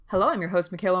Hello, I'm your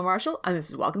host, Michaela Marshall, and this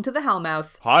is Welcome to the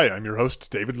Hellmouth. Hi, I'm your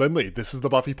host, David Lindley. This is the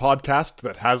Buffy podcast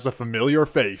that has a familiar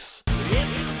face.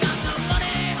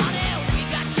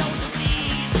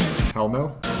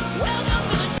 Hellmouth?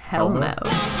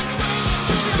 Hellmouth.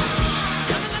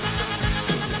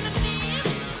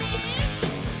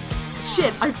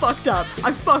 Shit, I fucked up.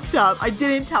 I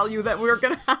didn't tell you that we were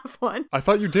gonna have one. I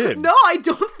thought you did. No, I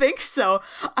don't think so.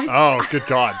 Oh, good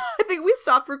God. I think we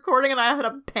stopped recording and I had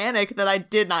a panic that I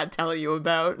did not tell you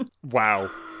about. Wow.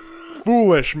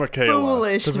 Foolish Michaela.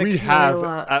 Foolish Because we have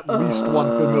Michaela. at least one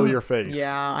familiar face.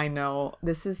 Yeah, I know.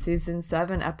 This is season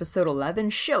 7, episode 11,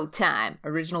 Showtime.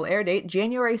 Original air date,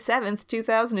 January 7th,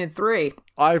 2003.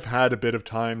 I've had a bit of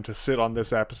time to sit on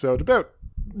this episode, about,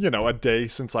 a day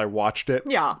since I watched it.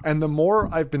 Yeah. And the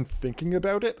more I've been thinking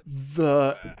about it,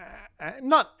 the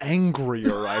not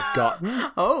angrier I've gotten.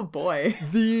 Oh, boy.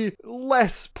 The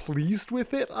less pleased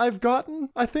with it I've gotten,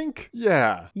 I think.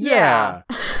 Yeah.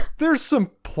 There's some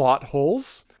plot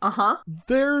holes. Uh-huh.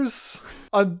 There's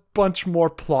a bunch more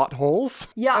plot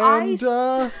holes. Yeah,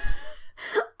 and,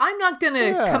 I'm not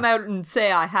gonna come out and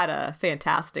say I had a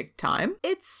fantastic time.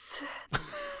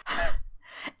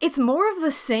 It's more of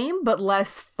the same, but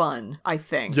less fun, I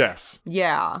think. Yes.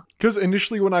 Yeah. Because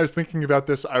initially when I was thinking about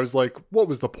this, I was like, what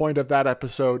was the point of that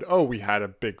episode? Oh, we had a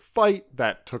big fight.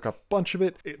 That took up a bunch of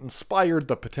it. It inspired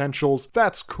the potentials.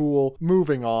 That's cool.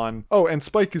 Moving on. Oh, and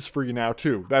Spike is free now,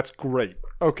 too. That's great.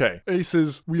 Okay.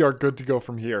 Aces, we are good to go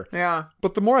from here. Yeah.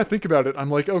 But the more I think about it, I'm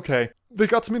like, okay, they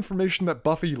got some information that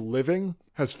Buffy living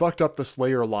has fucked up the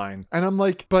Slayer line. And I'm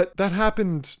like, but that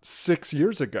happened 6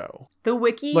 years ago. The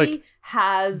wiki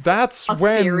has a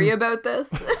theory about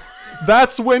this.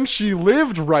 That's when she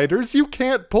lived, writers. You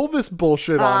can't pull this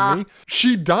bullshit on me.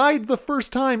 She died the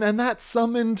first time, and that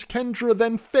summoned Kendra,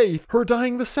 then Faith. Her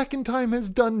dying the second time has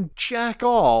done jack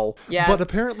all. Yeah. But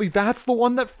apparently that's the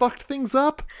one that fucked things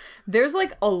up. There's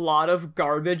a lot of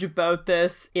garbage about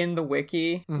this in the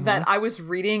wiki that I was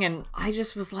reading, and I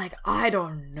just was like, I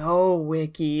don't know,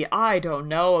 wiki. I don't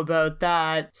know about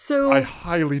that. So I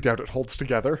highly doubt it holds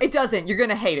together. it doesn't. You're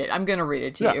gonna hate it. I'm gonna read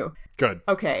it to you. Good.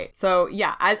 Okay, so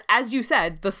yeah, as you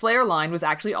said, the Slayer line was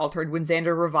actually altered when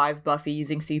Xander revived Buffy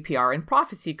using CPR in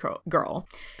Prophecy Girl.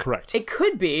 Correct. It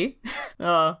could be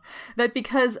that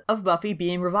because of Buffy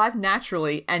being revived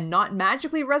naturally and not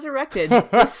magically resurrected,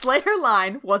 the Slayer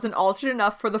line wasn't altered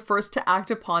enough for the first to act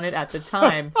upon it at the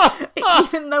time,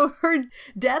 even though her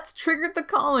death triggered the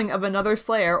calling of another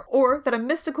Slayer, or that a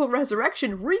mystical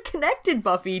resurrection reconnected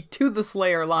Buffy to the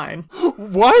Slayer line.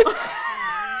 What?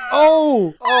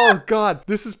 Oh God,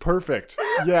 this is perfect.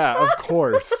 Yeah, of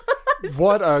course.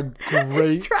 What a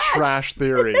great trash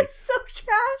theory. It's so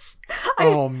trash.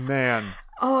 Oh man.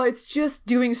 Oh, it's just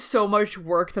doing so much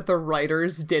work that the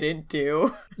writers didn't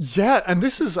do. Yeah, and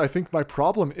this is, I think, my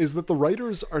problem, is that the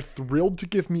writers are thrilled to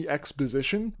give me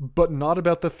exposition, but not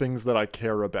about the things that I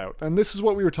care about. And this is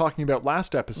what we were talking about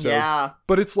last episode. Yeah.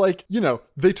 But it's like,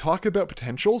 they talk about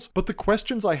potentials, but the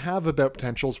questions I have about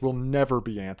potentials will never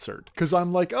be answered. Because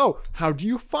I'm like, how do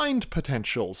you find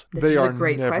potentials? They are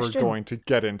never going to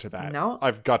get into that. No.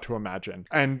 I've got to imagine.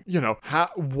 And,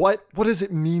 what does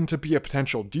it mean to be a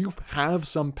potential? Do you have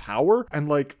some power?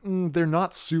 And they're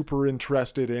not super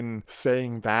interested in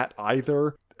saying that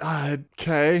either.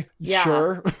 Okay, yeah.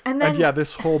 Sure. And then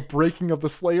this whole breaking of the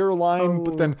Slayer line,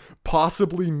 but then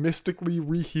possibly mystically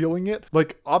rehealing it.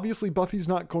 Obviously Buffy's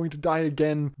not going to die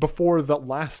again before the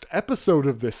last episode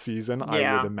of this season,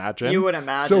 I would imagine. You would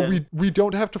imagine. So we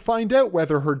don't have to find out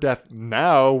whether her death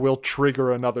now will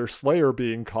trigger another Slayer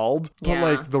being called.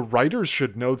 But the writers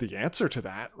should know the answer to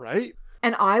that, right?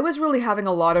 And I was really having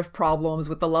a lot of problems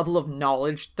with the level of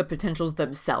knowledge the potentials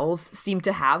themselves seem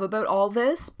to have about all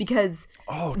this, because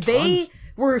they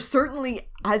were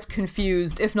certainly as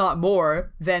confused, if not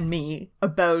more, than me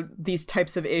about these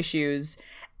types of issues.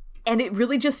 And it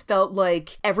really just felt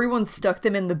like everyone stuck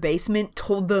them in the basement,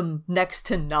 told them next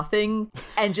to nothing,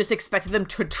 and just expected them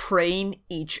to train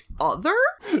each other?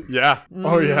 Yeah.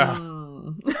 Oh, yeah.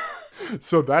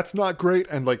 So that's not great.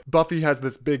 And Buffy has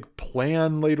this big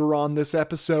plan later on this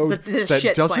episode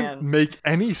that doesn't make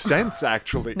any sense,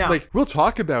 actually. No. We'll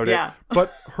talk about it,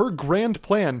 but her grand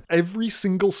plan, every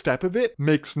single step of it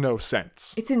makes no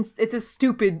sense. It's a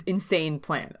stupid, insane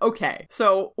plan. Okay,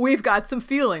 so we've got some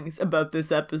feelings about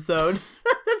this episode.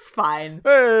 That's fine.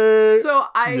 Hey! So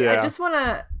I just want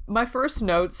to... My first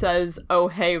note says, "Oh,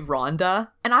 hey, Rhonda."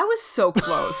 And I was so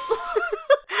close.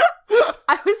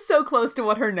 I was so close to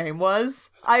what her name was.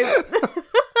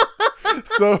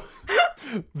 So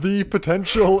The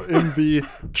potential in the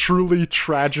truly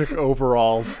tragic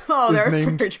overalls Oh, is they're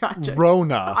named very tragic.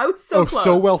 Rona. I was so so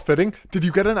close. well fitting. Did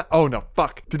you get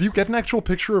Did you get an actual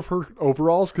picture of her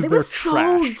overalls? Because It they're was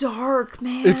trash. so dark,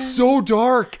 man. It's so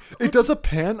dark. It does a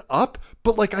pan up,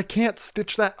 but like I can't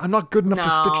stitch that. I'm not good enough to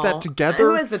stitch that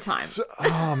together. Who has the time?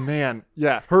 Oh man,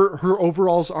 yeah. Her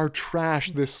overalls are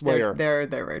trash. This Slayer. They're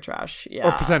very trash. Yeah.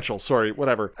 Or potential, sorry,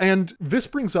 whatever. And this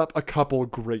brings up a couple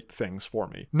great things for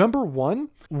me. Number one,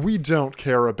 we don't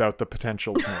care about the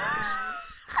potential names.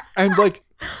 And like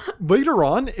later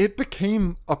on, it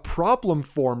became a problem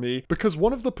for me because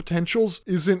one of the potentials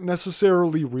isn't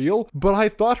necessarily real, but I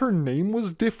thought her name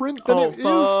was different than it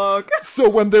fuck. is. So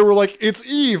when they were like, it's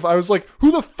Eve, I was like,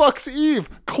 who the fuck's Eve?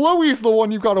 Chloe's the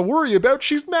one you gotta worry about.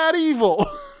 She's mad evil.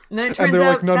 And then it turns they're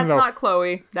out like, no, that's no. not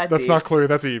Chloe. That's Eve. not Chloe,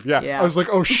 that's Eve. Yeah. Yeah. I was like,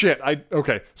 oh shit.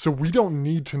 Okay, so we don't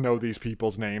need to know these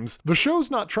people's names. The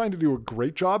show's not trying to do a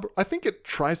great job. I think it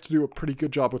tries to do a pretty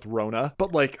good job with Rona,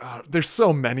 but like, there's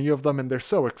so many of them and they're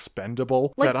so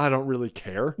expendable that I don't really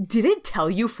care. Did it tell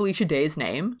you Felicia Day's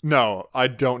name? No, I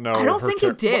don't know. I don't think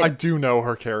it did. Well, I do know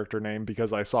her character name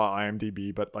because I saw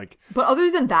IMDb, but like, But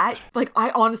other than that, like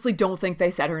I honestly don't think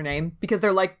they said her name because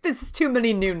they're like, this is too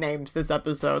many new names this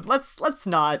episode. Let's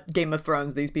not Game of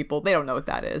Thrones these people. They don't know what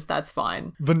that is. That's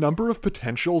fine. the number of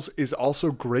potentials is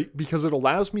also great because it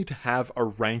allows me to have a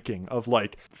ranking of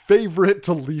like favorite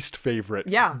to least favorite.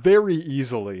 Yeah. Very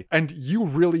easily. And you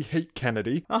really hate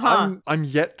Kennedy. I'm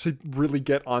yet to really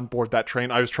get on board that train.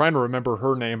 I was trying to remember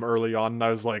her name early on and I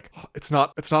was like, it's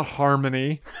not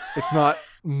Harmony. It's not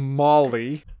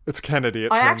Molly. It's Kennedy,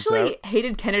 it I turns actually out.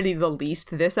 hated Kennedy the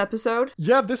least this episode.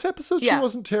 Yeah, this episode she Yeah.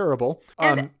 wasn't terrible.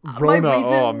 And Rona, my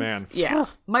reasons, oh man. Yeah.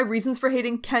 My reasons for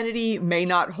hating Kennedy may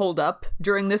not hold up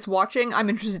during this watching. I'm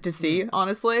interested to see,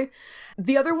 honestly.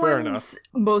 The other Fair ones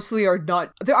mostly are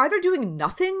not. They're either doing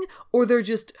nothing or they're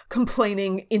just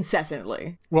complaining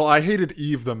incessantly. Well, I hated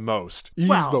Eve the most. Eve's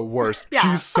Well, the worst. yeah.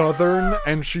 She's southern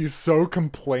and she's so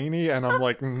complainy, and I'm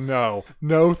like, no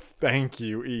thank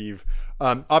you, Eve.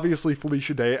 Obviously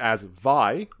Felicia Day as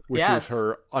Vi, which Yes. is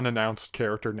her unannounced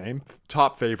character name.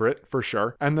 Top favorite, for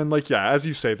sure. And then, like, yeah, as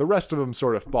you say, the rest of them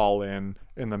sort of fall in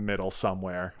the middle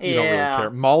somewhere. You don't really Yeah. care.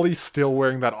 Molly's still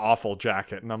wearing that awful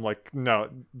jacket, and I'm like, no,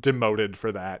 demoted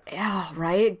for that. Yeah,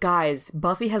 right? Guys,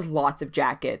 Buffy has lots of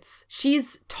jackets.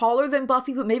 She's taller than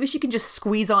Buffy, but maybe she can just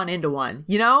squeeze on into one,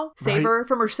 you know? Save Right. her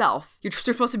from herself. You're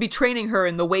supposed to be training her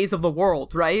in the ways of the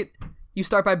world, right? You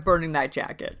start by burning that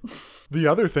jacket. The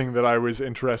other thing that I was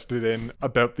interested in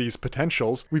about these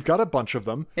potentials, we've got a bunch of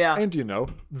them. Yeah. And,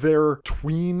 they're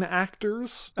tween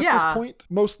actors at Yeah. this point,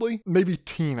 mostly. Maybe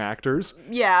teen actors.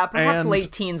 Yeah, perhaps And-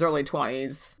 late teens, early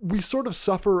 20s. We sort of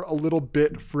suffer a little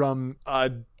bit from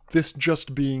this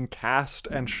just being cast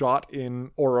and shot in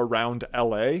or around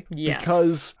LA. Yes.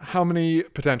 Because how many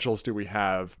potentials do we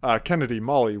have? Kennedy,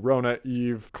 Molly, Rona,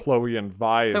 Eve, Chloe, and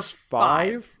Vi is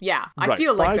five? Yeah, I Right,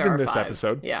 feel like five there in are this five.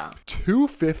 episode. Yeah.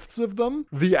 2/5 of them,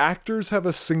 the actors have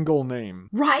a single name.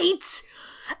 Right?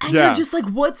 And Yeah. you're just like,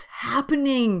 what's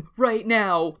happening right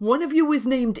now? One of you is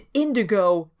named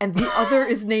Indigo, and the other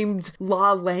is named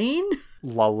La Lane,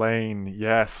 Lalaine,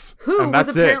 yes. who and that's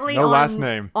was apparently it. No on, last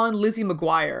name. on Lizzie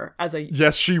McGuire as a...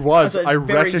 Yes, she was. as a I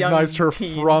very recognized young her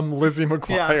teen. from Lizzie Yeah,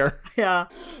 McGuire. yeah.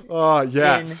 Oh,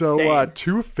 yeah. So Insane.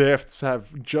 2/5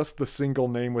 have just the single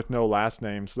name with no last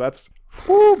name. So that's,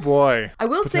 whoo boy. I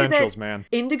will say Potentials, that man.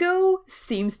 Indigo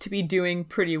seems to be doing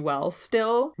pretty well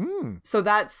still. So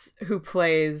that's who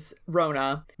plays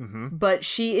Rona. But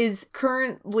she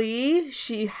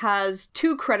has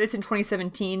 2 credits in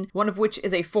 2017, one of which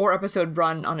is a 4-episode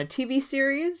run on a TV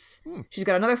series. She's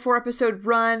got another 4-episode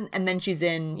run, and then she's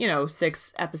in,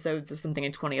 6 episodes of something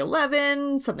in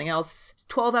 2011, something else,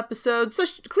 12 episodes. So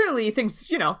clearly things,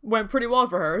 went pretty well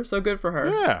for her. So good for her.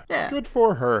 Yeah, good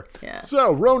for her. Yeah.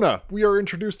 So, Rona, we are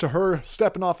introduced to her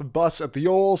stepping off a bus at the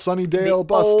old Sunnydale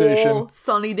bus station. Old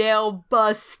Sunnydale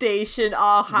bus station.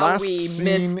 Oh, how Last we seen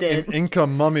missed it. in Inca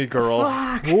Mummy Girl.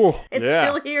 Fuck. Ooh, It's yeah.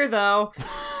 still here though.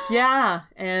 Yeah,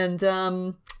 and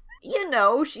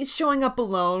she's showing up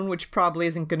alone, which probably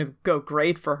isn't going to go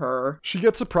great for her. She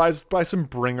gets surprised by some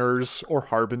bringers or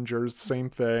harbingers, same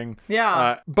thing.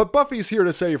 Yeah. But Buffy's here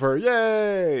to save her.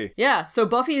 Yay! Yeah, so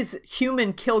Buffy's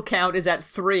human kill count is at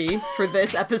 3 for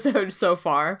this episode so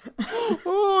far.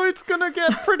 Oh, it's gonna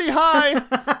get pretty high.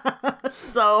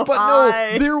 So But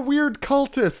high. no, they're weird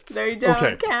cultists. They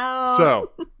don't count.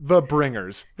 So, the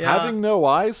bringers. Yeah. Having no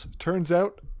eyes turns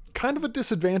out kind of a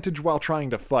disadvantage while trying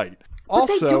to fight. But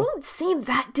they don't seem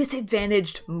that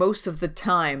disadvantaged most of the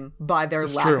time by their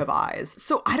lack of eyes.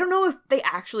 So I don't know if they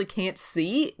actually can't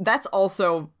see. That's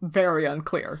also very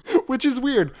unclear. Which is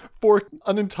weird for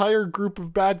an entire group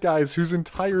of bad guys whose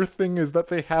entire thing is that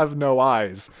they have no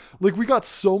eyes. Like, we got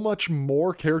so much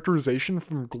more characterization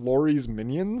from Glory's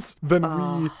minions than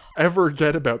we ever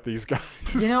get about these guys.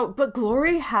 You know, but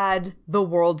Glory had the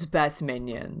world's best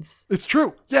minions. It's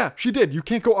true. Yeah, she did. You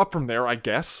can't go up from there, I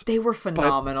guess. They were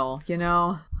phenomenal, you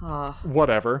know?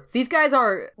 Whatever. These guys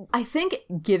are, I think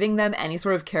giving them any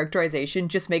sort of characterization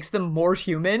just makes them more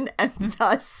human, and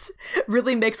thus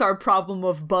really makes our problem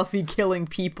of Buffy killing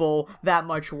people that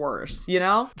much worse, you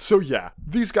know? So yeah,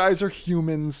 these guys are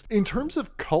humans. In terms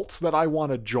of cults that I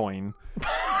want to join,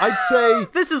 I'd say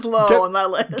this is low on that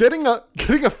list.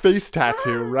 Getting a face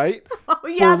tattoo, right? Oh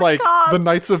yeah, for like the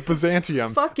Knights of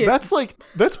Byzantium. Fuck it.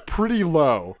 That's pretty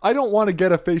low. I don't want to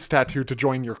get a face tattoo to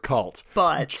join your cult.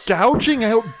 But gouging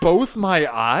out both my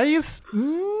eyes?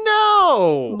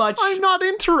 No! I'm not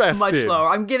interested. Much lower.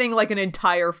 I'm getting like an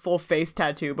entire full face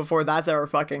tattoo before that's ever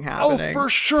fucking happening. Oh, for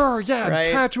sure. Yeah,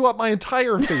 right? Tattoo up my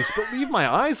entire face, but leave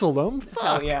my eyes alone. Fuck.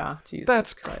 Hell yeah. Jesus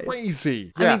that's Christ.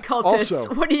 Crazy. I mean,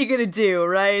 cultists, what are you gonna do,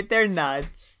 right? They're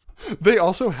nuts. They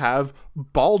also have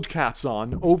bald caps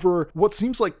on over what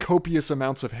seems like copious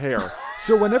amounts of hair.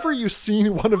 So whenever you see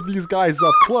one of these guys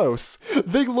up close,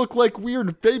 they look like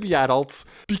weird baby adults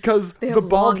because the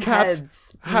bald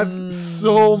caps have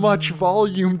so much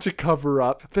volume to cover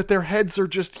up that their heads are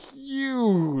just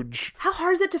huge. How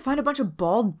hard is it to find a bunch of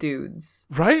bald dudes?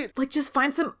 Right? Like, just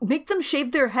make them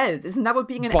shave their heads. Isn't that what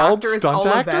being an bald actor is all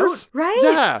actors? about? Right?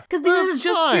 Yeah. Because these are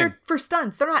just here for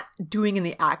stunts. They're not doing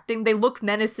any acting. They look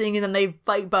menacing and then they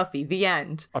fight Buffy. The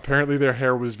end. Apparently their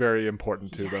hair was very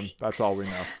important to them. That's all we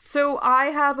know. So I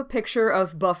have a picture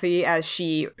of Buffy as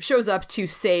she shows up to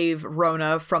save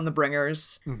Rona from the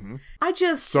Bringers. Mm-hmm. I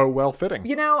just... So well fitting.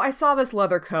 You know, I saw this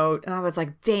leather coat and I was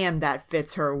like, damn, that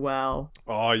fits her well.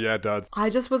 Oh, yeah, it does.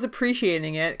 I just was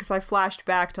appreciating it because I flashed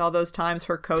back to all those times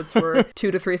her coats were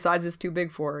 2 to 3 sizes too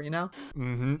big for her, you know?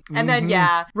 Mm-hmm. And then,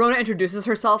 yeah, Rona introduces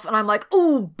herself and I'm like,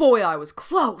 oh boy, I was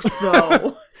close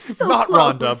though. So not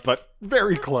close. Rhonda, but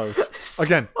very close.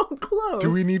 Again, so close. Do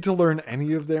we need to learn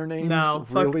any of their names? No.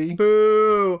 Really?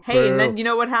 Boo. Hey, Boo. And then you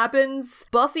know what happens?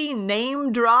 Buffy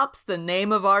name drops the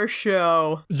name of our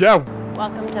show. Yeah.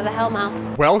 Welcome to the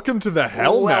Hellmouth. Welcome to the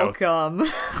Hellmouth. Welcome.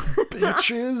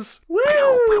 Bitches.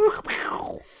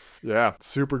 Woo! Yeah,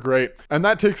 super great. And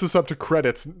that takes us up to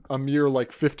credits a mere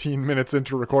like 15 minutes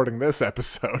into recording this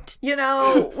episode. You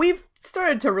know, we've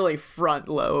started to really front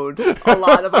load a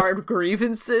lot of our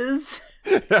grievances.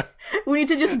 Yeah. We need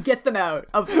to just get them out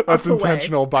of That's the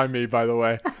intentional by me, by the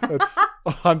way. That's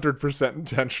 100%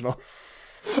 intentional.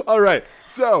 All right,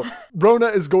 so Rona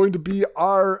is going to be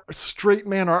our straight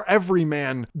man, our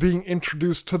everyman, being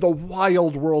introduced to the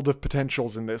wild world of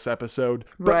potentials in this episode.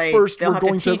 But right, first, they'll we're have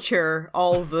going to teach her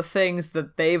all the things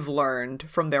that they've learned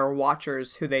from their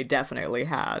watchers, who they definitely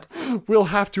had. We'll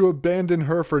have to abandon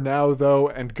her for now, though,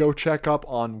 and go check up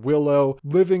on Willow,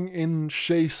 living in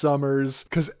Shea Summers,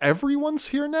 because everyone's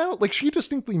here now. Like, she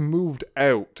distinctly moved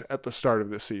out at the start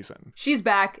of this season. She's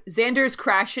back. Xander's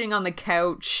crashing on the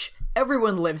couch.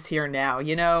 Everyone lives here now,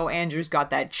 you know? Andrew's got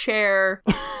that chair.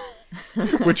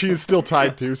 Which he is still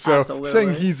tied to, so Absolutely.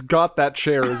 saying he's got that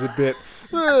chair is a bit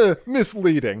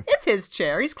misleading. It's his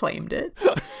chair. He's claimed it.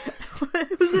 Who's going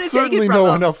to take it Certainly from no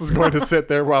him? one else is going to sit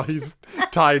there while he's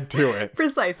tied to it.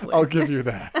 Precisely. I'll give you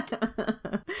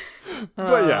that.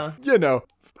 But yeah, you know,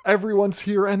 everyone's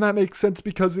here, and that makes sense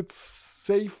because it's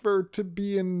safer to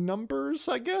be in numbers,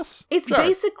 I guess. It's Sure.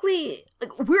 basically,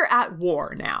 like, we're at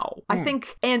war now, I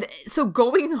think. And so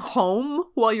going home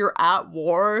while you're at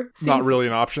war seems Not really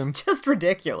an option. just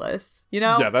ridiculous, you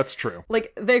know? Yeah, that's true.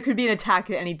 Like, there could be an attack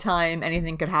at any time.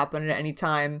 Anything could happen at any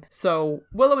time. So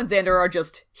Willow and Xander are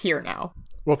just here now.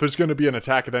 Well, if there's going to be an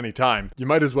attack at any time, you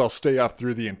might as well stay up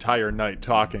through the entire night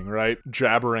talking, right?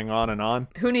 Jabbering on and on.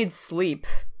 Who needs sleep,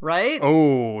 right?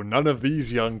 Oh, none of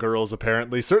these young girls,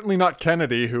 apparently. Certainly not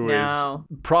Kennedy, who No.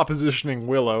 is propositioning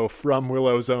Willow from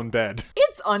Willow's own bed.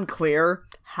 It's unclear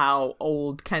how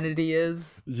old Kennedy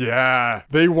is. Yeah,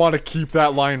 they want to keep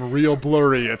that line real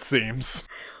blurry, it seems.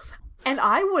 And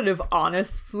I would have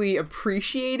honestly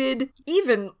appreciated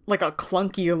even like a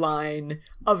clunky line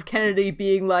of Kennedy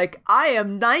being like, I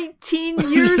am 19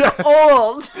 years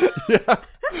old. Yeah,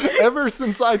 ever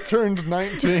since I turned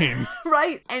 19.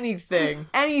 Right?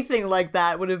 Anything like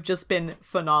that would have just been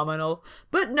phenomenal.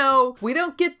 But no, we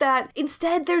don't get that.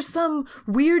 Instead, there's some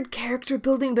weird character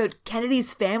building about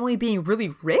Kennedy's family being really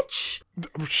rich.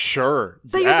 Sure,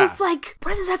 But yeah. you're just like,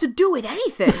 what does this have to do with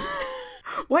anything?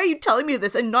 Why are you telling me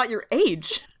this and not your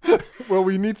age? Well,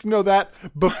 we need to know that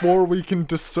before we can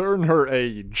discern her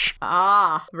age.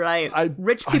 Ah, right.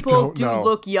 Rich people don't do know.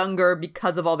 look younger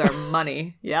because of all their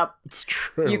money. Yep. It's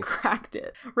true. You cracked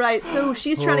it. Right, so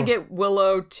she's trying to get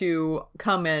Willow to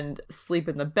come and sleep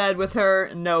in the bed with her.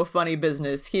 No funny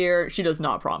business here. She does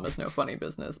not promise no funny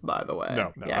business, by the way.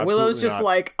 No, Yeah, Willow's absolutely just not.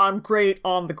 like, I'm great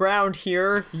on the ground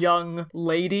here, young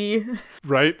lady.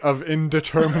 Right? Of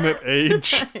indeterminate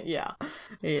age. Yeah.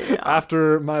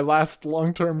 After my last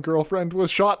long-term girlfriend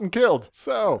was shot and killed.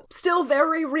 So, Still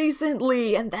very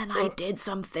recently, and then I did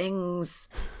some things.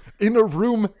 in a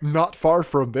room not far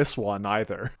from this one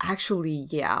either. Actually,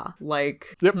 yeah.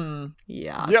 Like, Yep.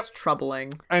 yeah, Yep. it's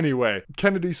troubling. Anyway,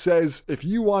 Kennedy says, if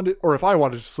I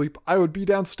wanted to sleep, I would be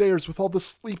downstairs with all the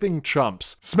sleeping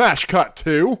chumps. Smash cut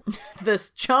to, The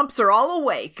chumps are all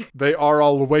awake. they are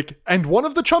all awake, and one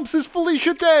of the chumps is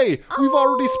Felicia Day. We've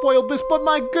already spoiled this, but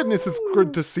my goodness, it's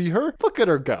good to see her. Look at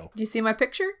her go. Do you see my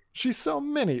picture? She's so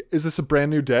mini. Is this a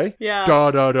brand new day? Yeah. Da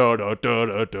da da da da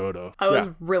da da da. I was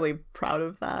Yeah. really proud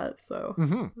of that, so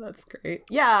that's great.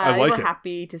 Yeah, I like we're it.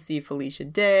 happy to see Felicia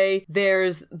Day.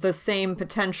 There's the same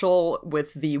potential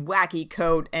with the wacky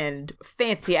coat and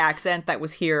fancy accent that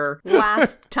was here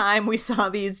last time we saw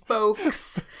these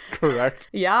folks. Correct.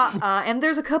 Yeah, and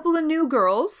there's a couple of new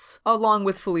girls along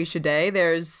with Felicia Day.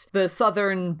 There's the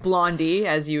Southern Blondie,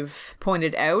 as you've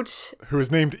pointed out. Who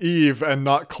is named Eve and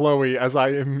not Chloe, as I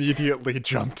immediately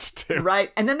jumped to.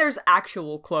 Right, and then there's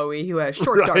actual Chloe, who has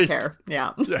short dark Right. hair.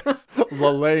 Yeah. Yes.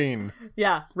 Lelaine.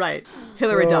 Yeah, right.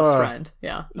 Hillary Duff's friend.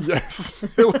 Yeah. Yes.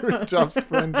 Hillary Duff's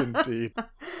friend indeed.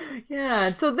 Yeah,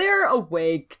 and so they're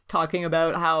awake talking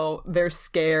about how they're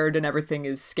scared and everything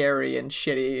is scary and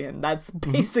shitty, and that's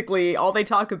basically all they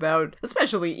talk about,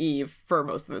 especially Eve, for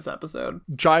most of this episode.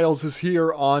 Giles is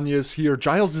here. Anya's here.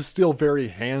 Giles is still very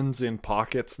hands in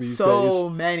pockets these So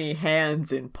days. many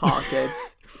hands in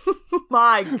pockets.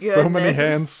 My goodness. So many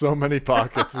hands, so many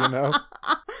pockets, you know?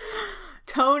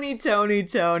 Tony,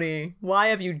 why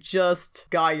have you just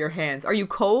got your hands? Are you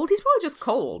cold? He's probably just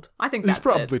cold. I think He's that's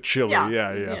probably it. chilly,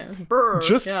 yeah. Brr,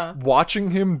 Just yeah.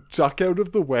 watching him duck out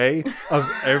of the way of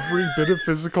every bit of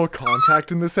physical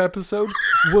contact in this episode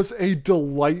was a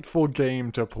delightful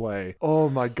game to play. Oh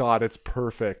my god, it's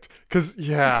perfect. Because,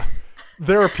 yeah,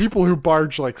 there are people who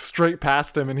barge like straight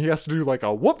past him and he has to do like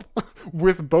a whoop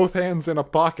with both hands in a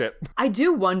pocket. I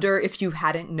do wonder if you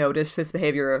hadn't noticed this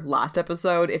behavior last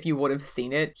episode, if you would have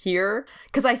seen it here.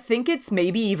 Because I think it's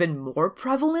maybe even more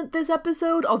prevalent this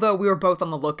episode, although we were both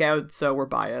on the lookout, so we're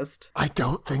biased. I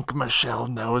don't think Michelle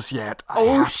knows yet. I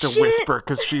Oh, have to shit. whisper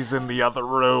because she's in the other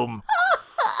room.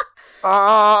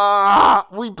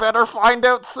 We better find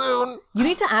out soon. You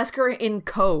need to ask her in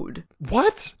code.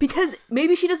 What? Because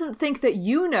maybe she doesn't think that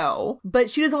you know, but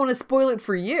she doesn't want to spoil it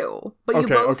for you. But you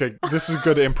both... Okay. This is a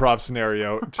good improv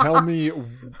scenario.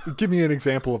 Give me an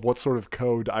example of what sort of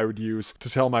code I would use to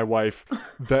tell my wife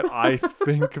that I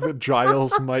think that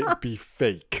Giles might be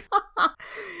fake.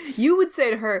 You would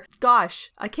say to her, gosh,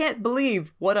 I can't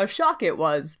believe what a shock it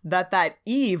was that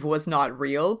Eve was not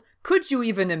real. Could you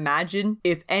even imagine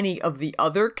if any of the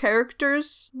other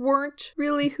characters weren't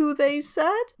really who they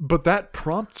said? But that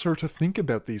prompts her to think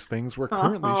about these things where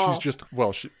currently she's just,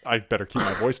 I better keep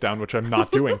my voice down, which I'm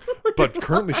not doing, but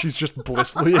currently she's just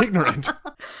blissfully ignorant.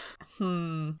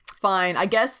 Fine, I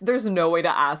guess there's no way to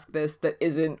ask this that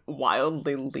isn't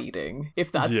wildly leading,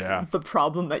 if that's Yeah. the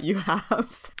problem that you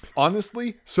have.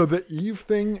 Honestly, so the Eve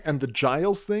thing and the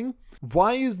Giles thing,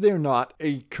 why is there not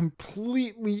a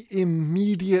completely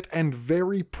immediate and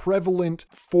very prevalent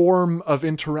form of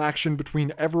interaction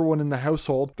between everyone in the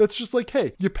household that's just like,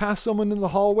 hey, you pass someone in the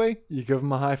hallway, you give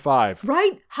them a high five.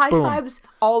 Right? High Boom. fives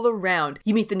all around.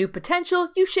 You meet the new potential,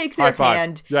 you shake their High five.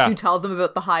 hand, Yeah. you tell them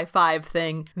about the high five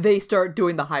thing, they start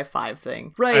doing the high five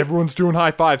thing. Right? Everyone's doing high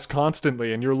fives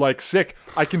constantly, and you're like, sick,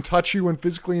 I can touch you and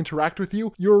physically interact with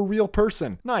you. You're a real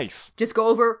person. Nice. Just go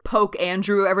over, poke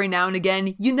Andrew every now and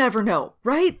again. You never know,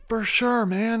 right? For sure,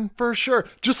 man. For sure.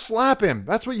 Just slap him.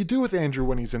 That's what you do with Andrew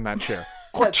when he's in that chair.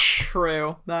 That's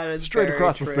true. That is Straight very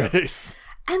across true. the face.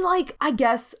 And like, I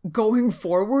guess going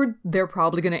forward, they're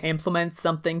probably going to implement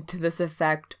something to this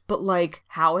effect. But like,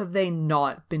 how have they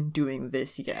not been doing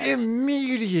this yet?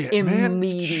 Immediate, man.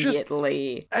 Just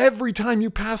Immediately. every time you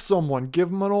pass someone, give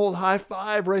them an old high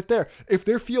five right there. If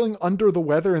they're feeling under the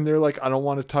weather and they're like, I don't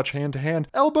want to touch hand to hand,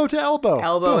 elbow to elbow.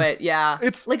 Elbow Boom. it, yeah.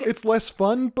 It's like, it's less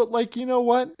fun, but like, you know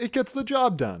what? It gets the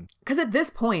job done. because at this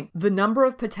point, the number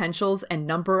of potentials and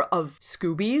number of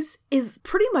Scoobies is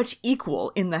pretty much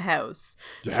equal in the house.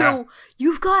 Yeah. So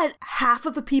you've got half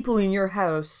of the people in your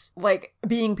house, like,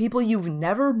 being people you've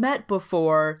never met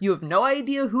before. You have no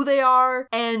idea who they are,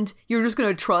 and you're just going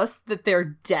to trust that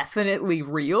they're definitely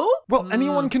real? Well,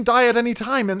 anyone can die at any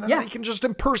time, and then Yeah. they can just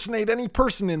impersonate any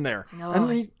person in there. Oh, and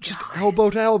they just guys. elbow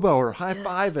to elbow or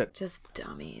high-five it. Just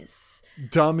dummies.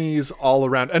 Dummies all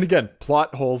around. And again,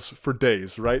 plot holes for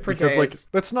days, right? For because, like, days.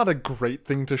 that's not a great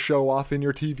thing to show off in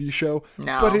your TV show.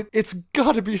 No. But it's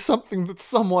gotta be something that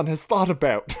someone has thought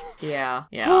about. Yeah,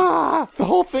 yeah. The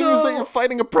whole thing is that So- you're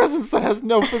fighting a presence that has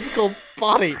no physical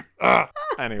body.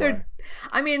 Anyway.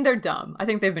 They're dumb. I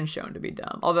think they've been shown to be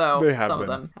dumb, although They have some been.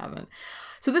 of them haven't.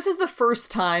 So this is the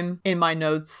first time in my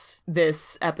notes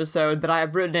this episode that I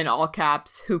have written in all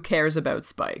caps, "Who cares about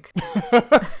Spike?"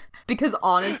 Because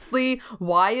honestly,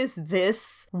 why is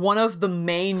this one of the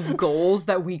main goals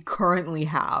that we currently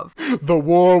have? The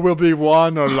war will be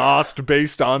won or lost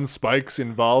based on Spike's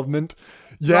involvement.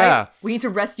 Yeah. Right? We need to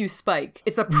rescue Spike.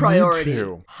 It's a priority. Me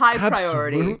too. High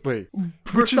priority. Absolutely.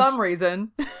 For Which is some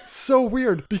reason. so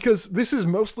weird because this is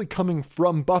mostly coming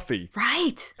from Buffy.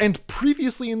 Right. And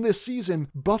previously in this season,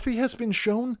 Buffy has been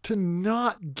shown to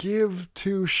not give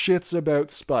two shits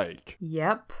about Spike.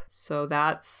 Yep. So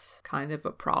that's kind of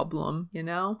a problem, you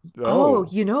know? Oh.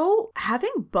 You know,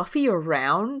 having Buffy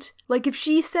around, like if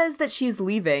she says that she's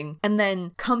leaving and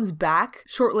then comes back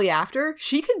shortly after,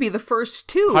 she could be the first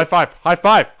too. High five, high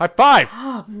five, high five!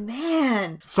 Oh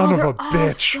man. Son of they're a all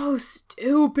bitch. so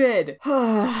stupid.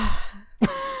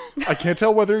 I can't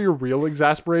tell whether you're real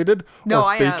exasperated No, or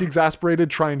I fake am. exasperated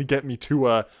trying to get me to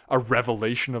a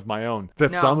revelation of my own.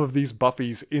 That No. some of these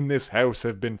Buffys in this house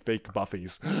have been fake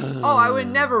Buffys. Oh, I would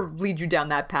never lead you down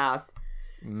that path.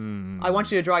 I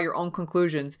want you to draw your own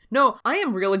conclusions. No, I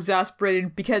am real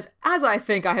exasperated because, as I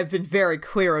think I have been very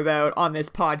clear about on this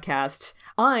podcast,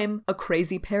 I'm a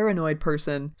crazy paranoid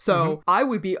person. So I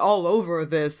would be all over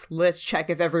this, let's check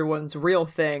if everyone's real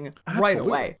thing right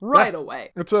away. Right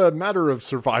away. It's a matter of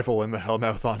survival in the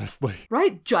Hellmouth, honestly.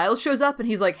 Right? Giles shows up and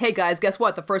he's like, hey guys, guess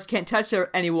what? The first can't touch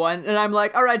anyone. And I'm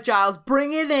like, all right, Giles,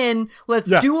 bring it in. Let's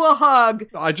do a hug.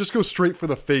 I just go straight for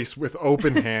the face with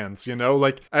open hands, you know?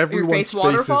 Like, everyone's face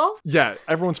waterfall? Yeah,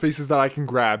 everyone's faces that I can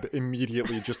grab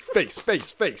immediately. Just face,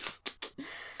 face, face.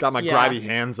 Got my Yeah. grabby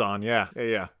hands on, yeah.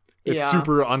 It's Yeah.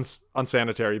 super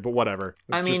unsanitary, but whatever.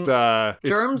 It's I mean, just, it's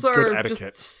germs good are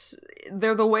etiquette. just,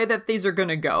 they're the way that these are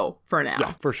gonna go for now.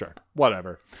 Yeah, for sure.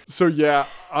 Whatever. So yeah,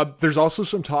 there's also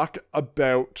some talk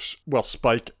about, well,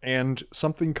 Spike and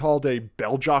something called a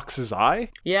Beljox's eye,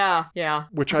 Yeah.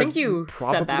 which I think I've you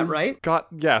said that probably right. Got,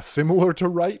 yeah, similar to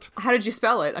right. How did you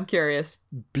spell it? I'm curious.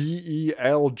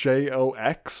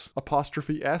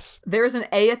 BELJOX''S. There's an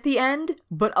A at the end,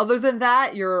 but other than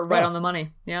that, you're right Yeah. on the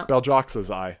money. Yeah. Beljox's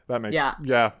eye. That makes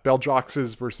Yeah.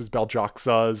 Beljox's versus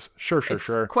Beljoxa's. Sure. It's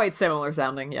quite similar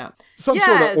sounding, yeah. Some Yeah.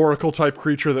 sort of oracle type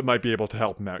creature that might be able to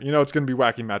help him out. You know, it's going to be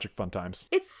wacky magic fun times.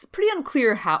 It's pretty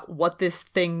unclear what this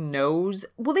thing knows.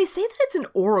 Well, they say that it's an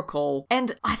oracle,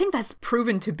 and I think that's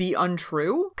proven to be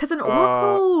untrue. Because an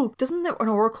oracle, doesn't an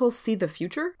oracle see the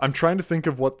future? I'm trying to think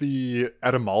of what the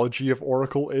etymology of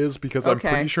oracle is because I'm Okay.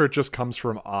 pretty sure it just comes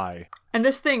from eye. And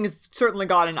this thing has certainly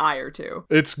got an eye or two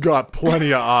It's got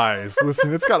plenty of eyes.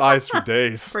 Listen, it's got eyes for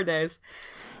days. for days.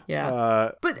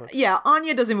 Yeah. But yeah,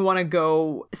 Anya doesn't even want to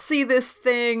go see this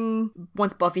thing.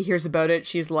 Once Buffy hears about it,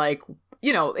 she's like,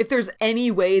 you know, if there's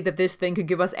any way that this thing could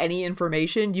give us any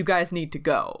information, you guys need to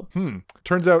go.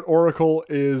 Turns out oracle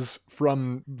is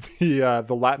from the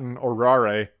Latin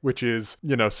orare, which is,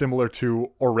 you know, similar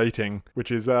to orating, which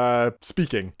is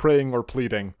speaking, praying, or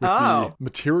pleading, with Oh. the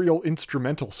material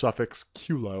instrumental suffix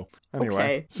culo. Anyway,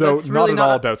 Okay, so that's not really at not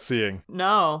all a- about seeing.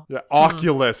 No. Yeah,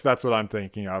 Oculus, that's what I'm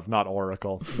thinking of, not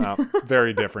oracle. No,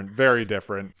 very different, very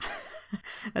different.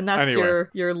 And that's Anyway.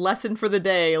 your lesson for the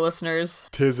day, listeners.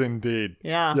 'Tis indeed.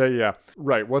 Yeah. Yeah.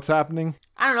 Right, what's happening?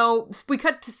 I don't know. We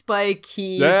cut to Spike.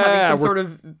 He's Yeah, having some we're- sort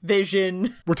of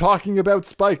vision. We're talking about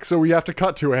Spike, so we have to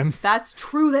cut to him. That's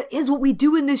true. That is what we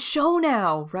do in this show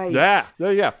now, right? Yeah.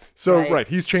 So, Right. right,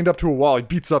 he's chained up to a wall. He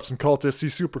beats up some cultists.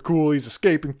 He's super cool. He's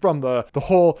escaping from the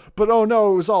hole. But oh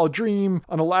no, it was all a dream,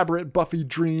 an elaborate Buffy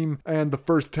dream. And the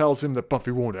first tells him that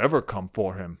Buffy won't ever come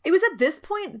for him. It was at this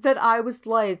point that I was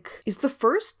like, is the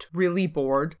first really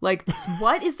bored? Like,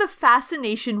 what is the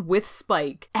fascination with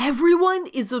Spike? Everyone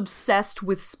is obsessed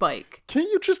with Spike. Can't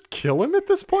you just kill him at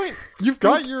this point? You've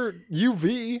got your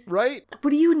UV, right?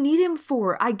 What do you need him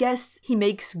for? I guess he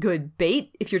makes good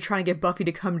bait if you're trying to get Buffy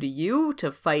to come to you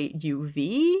to fight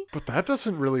UV. But that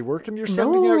doesn't really work, and you're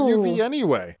sending out No. UV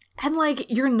anyway. And,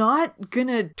 like, you're not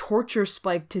gonna torture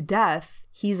Spike to death.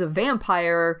 He's a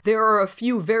vampire. There are a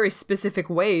few very specific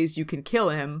ways you can kill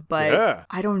him, but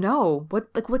I don't know.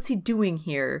 What's he doing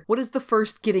here? What is the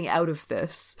first getting out of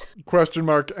this? Question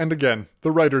mark. And again,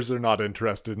 the writers are not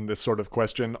interested in this sort of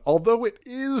question, although it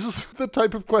is the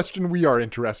type of question we are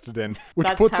interested in, which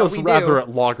puts us rather at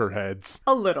loggerheads.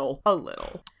 A little.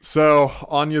 So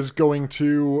Anya's going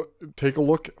to take a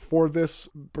look for this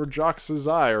Beljox's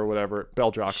eye or whatever.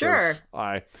 Beljox's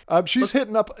eye. She's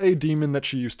hitting up a demon that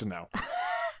she used to know.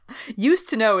 Used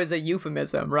to know is a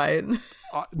euphemism, right?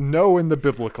 No, in the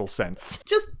biblical sense.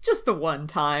 Just the one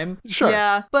time. Sure.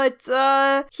 Yeah, but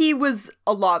he was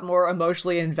a lot more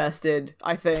emotionally invested,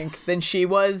 I think, than she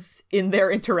was in their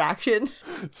interaction.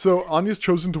 So Anya's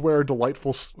chosen to wear a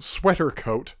delightful sweater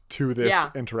coat to this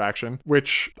interaction,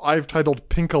 which I've titled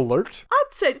Pink Alert.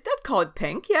 I'd call it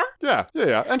pink, yeah.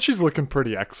 Yeah. And she's looking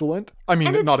pretty excellent. I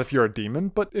mean, not if you're a demon,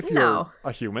 but if you're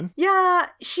a human. Yeah,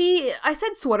 I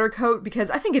said sweater coat because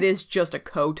I think it is just a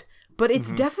coat. But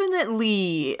it's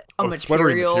definitely a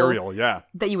material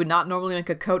that you would not normally make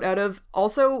a coat out of.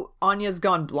 Also, Anya's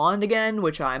gone blonde again,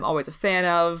 which I'm always a fan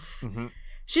of.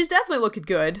 She's definitely looking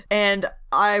good. And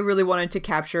I really wanted to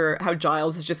capture how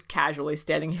Giles is just casually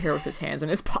standing here with his hands in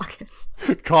his pockets.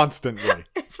 Constantly.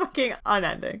 It's fucking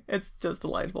unending. It's just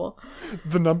delightful.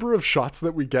 The number of shots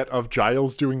that we get of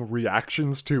Giles doing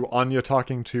reactions to Anya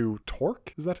talking to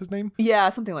Torque, is that his name? Yeah,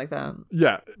 something like that.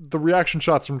 Yeah, the reaction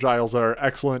shots from Giles are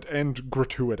excellent and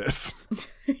gratuitous.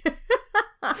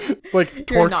 Like,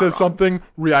 Torque says something,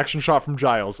 reaction shot from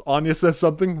Giles. Anya says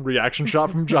something, reaction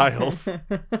shot from Giles.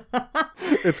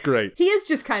 It's great. He is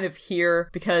just kind of here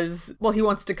because, well, he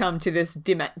wants to come to this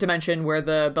dimension where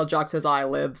the Beljox's eye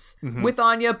lives with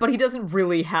Anya, but he doesn't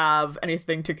really have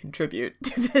anything to contribute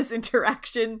to this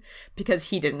interaction because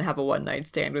he didn't have a one-night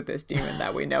stand with this demon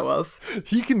that we know of.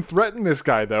 He can threaten this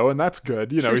guy, though, and that's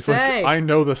good. You know, he's like, I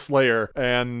know the Slayer,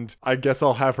 and I guess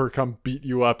I'll have her come beat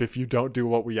you up if you don't do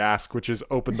what we ask, which is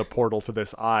open the portal to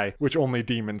this eye, which only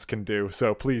demons can do.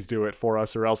 So please do it for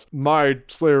us, or else my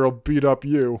Slayer will beat up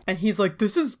you. And he's like,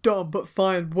 this is dumb, but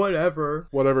fine, whatever.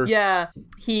 Yeah,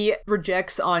 he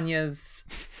rejects Anya's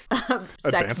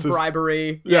sex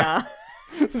bribery. Yeah.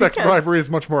 Sex bribery is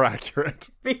much more accurate.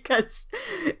 Because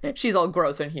she's all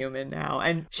gross and human now.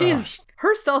 And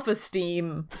her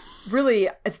self-esteem really,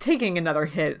 it's taking another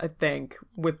hit, I think,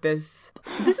 with this.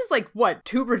 This is like, what,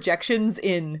 2 rejections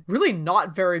in really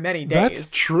not very many days.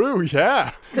 That's true,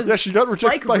 yeah. Yeah, she got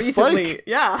rejected by Spike.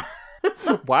 Yeah.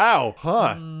 Wow,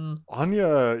 huh.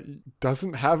 Anya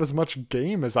doesn't have as much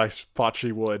game as I thought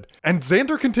she would. And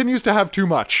Xander continues to have too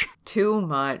much. Too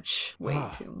much. Way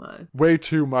too much. Way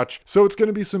too much. So it's going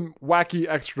to be some wacky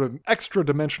extra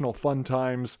dimensional fun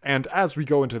times. And as we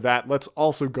go into that, let's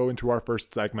also go into our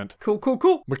first segment.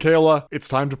 Cool. Michaela, it's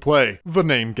time to play the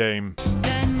name game.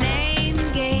 The name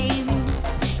game.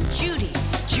 Judy,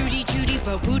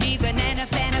 bo booty, banana,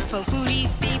 fana, fo foodie,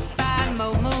 fee, fi,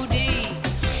 mo, moody.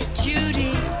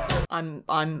 Judy. I'm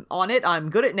on it. I'm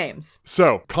good at names.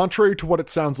 So, contrary to what it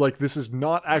sounds like, this is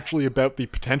not actually about the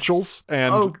potentials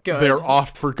and their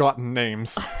oft-forgotten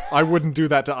names. I wouldn't do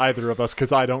that to either of us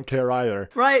because I don't care either.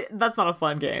 Right? That's not a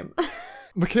fun game.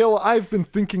 Michaela, I've been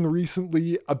thinking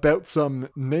recently about some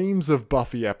names of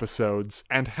Buffy episodes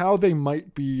and how they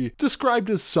might be described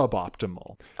as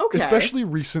suboptimal. Okay. Especially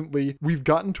recently, we've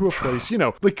gotten to a place,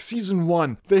 like season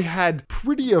 1, they had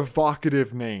pretty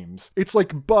evocative names. It's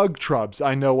like Bug Trubs.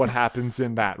 I know what happens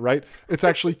in that, right? It's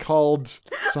actually called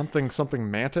something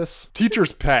Mantis?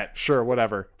 Teacher's Pet. Sure,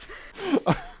 whatever.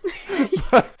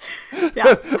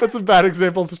 Yeah. That's a bad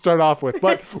example to start off with,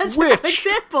 but Bad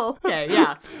example. Okay,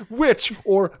 yeah. Witch,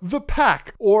 or The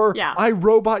Pack, or I,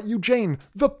 Robot You Jane,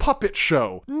 The Puppet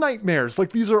Show, Nightmares.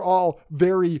 Like, these are all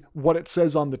very what it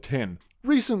says on the tin.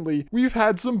 Recently, we've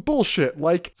had some bullshit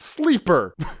like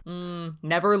Sleeper.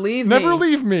 Never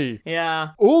Leave Me. Yeah.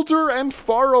 Older and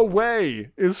Far Away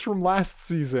is from last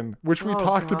season, which we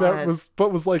talked about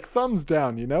was like thumbs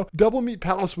down, Double Meat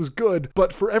Palace was good,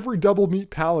 but for every Double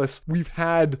Meat Palace, we've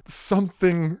had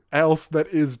something else that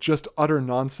is just utter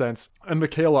nonsense. And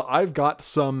Michaela, I've got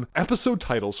some episode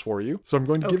titles for you. So I'm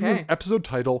going to give you an episode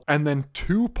title and then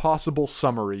 2 possible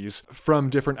summaries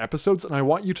from different episodes, and I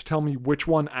want you to tell me which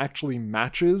one actually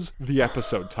matches the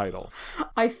episode title.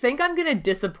 I think I'm gonna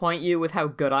disappoint you with how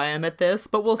good I am at this,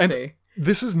 but we'll see.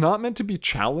 This is not meant to be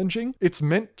challenging. It's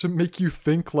meant to make you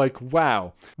think like,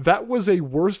 wow, that was a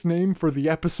worse name for the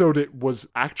episode it was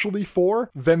actually for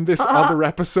than this other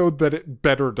episode that it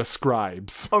better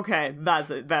describes. Okay,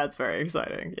 that's very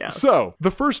exciting, yes. So, the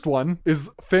first one is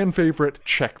fan favorite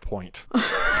Checkpoint.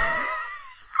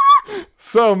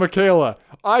 So, Michaela,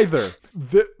 Either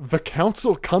the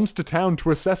council comes to town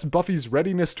to assess Buffy's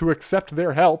readiness to accept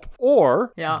their help,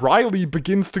 or Riley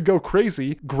begins to go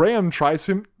crazy. Graham tries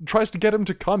to get him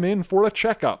to come in for a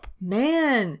checkup.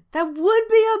 Man, that would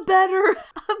be a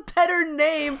better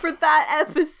name for that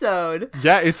episode.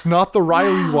 Yeah, it's not the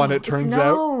Riley one, it turns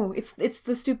out. No, it's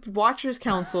the stupid Watchers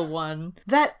Council one.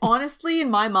 That, honestly, in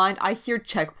my mind, I hear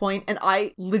Checkpoint and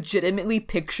I legitimately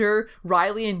picture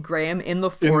Riley and Graham in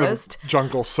the forest. In the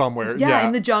jungle somewhere. Yeah,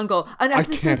 in the jungle. An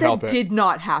episode that did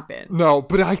not happen. No,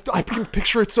 but I can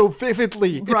picture it so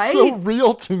vividly. Right? It's so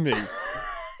real to me.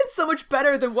 It's so much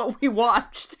better than what we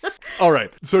watched. All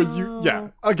right. So you're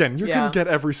going to get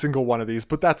every single one of these,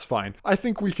 but that's fine. I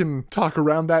think we can talk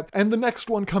around that. And the next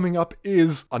one coming up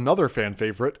is another fan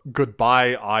favorite,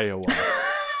 Goodbye, Iowa.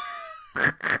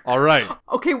 All right.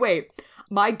 Okay, wait.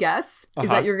 My guess is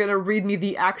that you're going to read me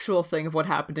the actual thing of what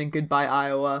happened in Goodbye,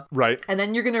 Iowa. Right. And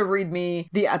then you're going to read me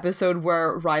the episode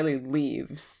where Riley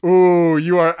leaves. Ooh,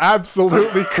 you are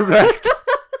absolutely correct.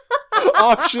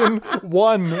 Option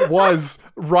 1 was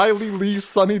Riley leaves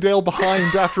Sunnydale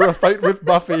behind after a fight with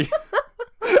Buffy.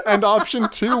 And option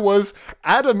 2 was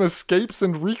Adam escapes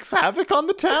and wreaks havoc on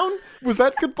the town? Was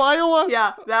that Goodbye, Iowa?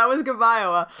 Yeah, that was Goodbye,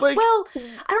 Iowa. Well,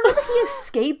 I don't know if he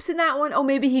escapes in that one. Oh,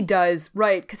 maybe he does.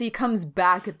 Right, because he comes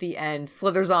back at the end,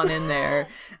 slithers on in there,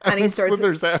 and he starts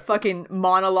fucking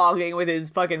monologuing with his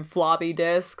fucking floppy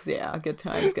disks. Yeah, good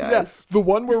times, guys. Yes, the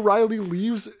one where Riley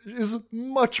leaves is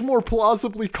much more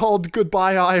plausibly called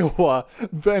Goodbye, Iowa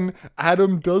than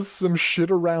Adam does some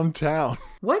shit around town.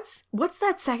 What's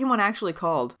that second one actually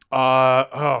called?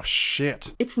 Oh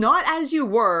shit. It's not As You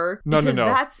Were. No.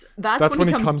 That's when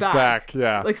he comes back.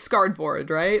 Yeah. Like Scarred Board,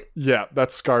 right? Yeah,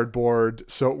 that's Scarred Board.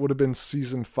 So it would have been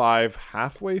season 5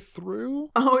 halfway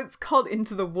through? Oh, it's called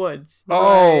Into the Woods.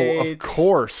 Oh, right. Of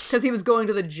course. Because he was going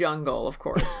to the jungle, of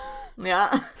course.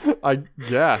 Yeah.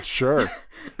 Yeah, sure.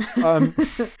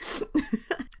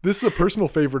 This is a personal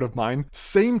favorite of mine.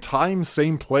 Same time,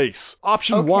 same place.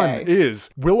 Option 1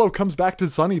 is Willow comes back to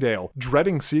Sunnydale,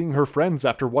 dreading seeing her friends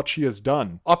after what she has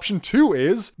done. Option 2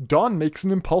 is Dawn makes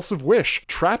an impulsive wish,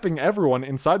 trapping everyone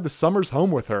inside the Summers home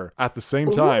with her. At the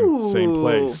same time, same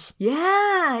place.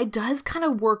 Yeah, it does kind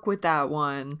of work with that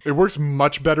one. It works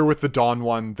much better with the Dawn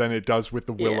one than it does with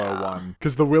the Willow one.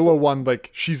 Because the Willow one, like,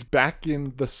 she's back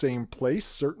in the same place,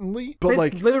 certainly. But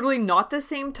like, it's literally not the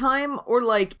same time, or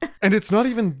like... And it's not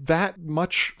even that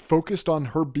much focused on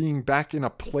her being back in a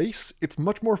place. It's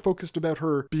much more focused about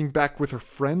her being back with her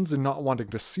friends and not wanting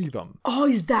to see them. Oh,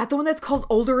 is that the one that's called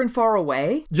Older and Far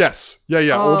Away? Yes.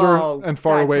 Yeah. Older and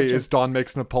Far Away is Dawn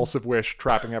makes an impulsive wish,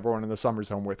 trapping everyone in the Summers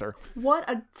home with her. What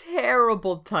a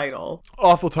terrible title.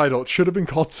 Awful title. It should have been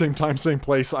called Same Time, Same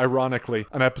Place, ironically.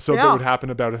 An episode that would happen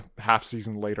about a half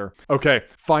season later. Okay,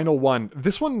 final one.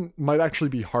 This one might actually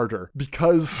be harder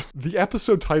because the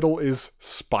episode title is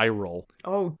Spiral.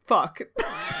 Oh, fuck.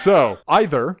 So,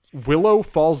 either Willow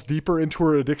falls deeper into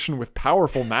her addiction with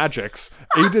powerful magics,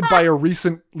 aided by a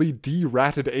recently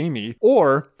de-ratted Amy,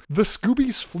 or the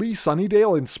Scoobies flee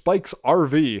Sunnydale in Spike's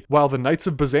RV while the Knights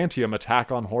of Byzantium attack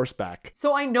on horseback.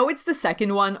 So I know it's the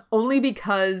second one only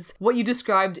because what you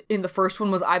described in the first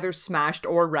one was either smashed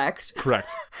or wrecked.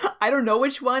 Correct. I don't know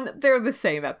which one. They're the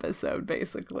same episode,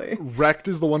 basically. Wrecked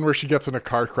is the one where she gets in a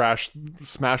car crash.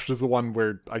 Smashed is the one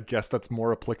where I guess that's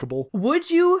more applicable.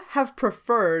 Would you have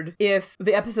preferred if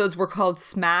the episodes were called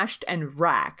Smashed and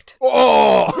Racked?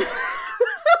 Oh!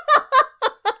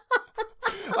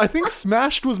 I think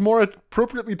Smashed was more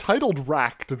appropriately titled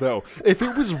Racked, though. If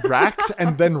it was Racked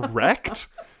and then Wrecked,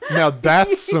 now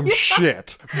that's some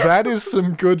shit. That is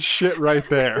some good shit right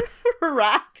there.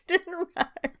 Racked and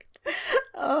Wrecked.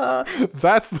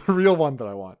 That's the real one that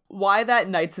I want. Why that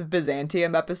Knights of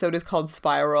Byzantium episode is called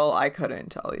Spiral, I couldn't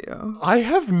tell you. I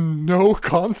have no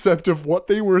concept of what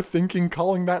they were thinking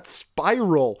calling that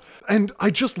Spiral. And I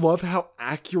just love how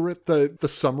accurate the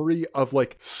summary of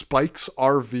like Spike's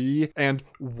RV and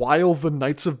while the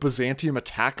Knights of Byzantium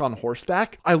attack on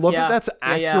horseback. I love that that's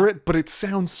accurate, but it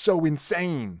sounds so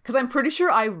insane. Because I'm pretty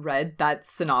sure I read that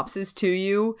synopsis to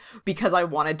you because I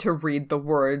wanted to read the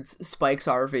words Spike's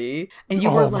RV. And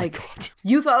you were like,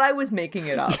 you thought I was making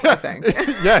it up, I think.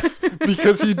 Yes,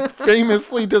 because he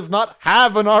famously does not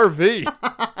have an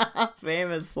RV.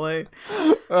 Famously.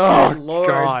 Oh, Lord.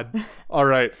 God. All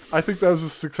right. I think that was a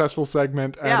successful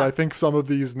segment, and I think some of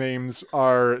these names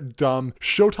are dumb.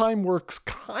 Showtime works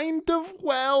kind of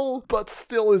well, but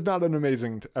still is not an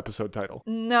amazing episode title.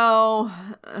 No.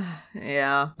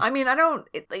 Yeah. I mean,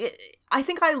 I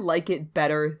think I like it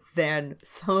better than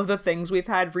some of the things we've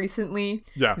had recently.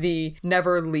 Yeah. The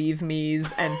never leave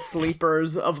me's and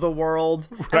sleepers of the world.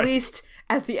 Right. At least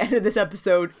at the end of this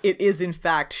episode, it is in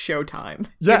fact showtime.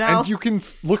 Yeah, you know? and you can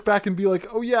look back and be like,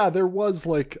 oh yeah, there was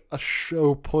like a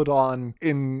show put on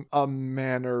in a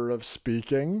manner of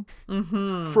speaking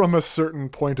from a certain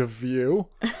point of view.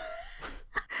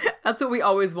 That's what we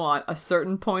always want, a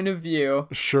certain point of view.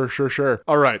 Sure.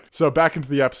 All right, so back into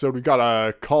the episode. We got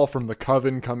a call from the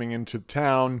Coven coming into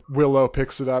town. Willow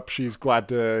picks it up. She's glad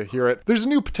to hear it. There's a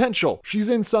new potential. She's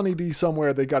in Sunny D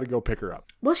somewhere. They got to go pick her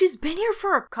up. Well, she's been here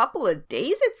for a couple of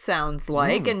days, it sounds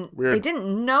like, and weird. they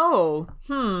didn't know.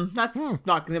 That's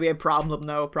not going to be a problem,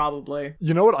 though, probably.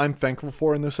 You know what I'm thankful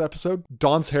for in this episode?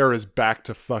 Dawn's hair is back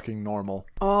to fucking normal.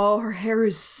 Oh, her hair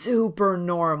is super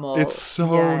normal. It's so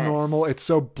normal. It's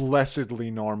so blessedly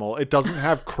normal. It doesn't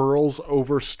have curls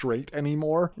over straight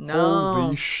anymore. No.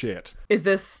 Holy shit. Is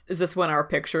this when our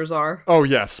pictures are? Oh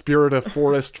yeah, Spirit of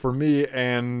Forest for me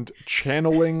and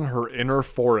channeling her inner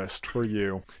forest for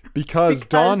you. Because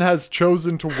Dawn has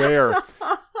chosen to wear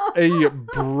a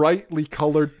brightly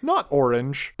colored, not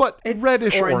orange, but It's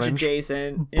reddish orange.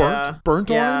 adjacent. Burnt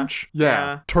Yeah. orange?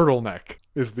 Yeah. Turtleneck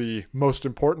is the most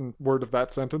important word of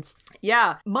that sentence.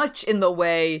 Yeah, much in the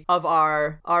way of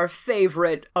our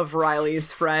favorite of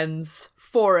Riley's friends,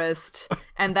 Forrest,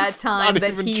 and that time not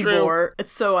that even he true. wore,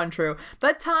 it's so untrue,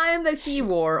 that time that he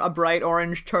wore a bright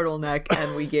orange turtleneck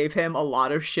and we gave him a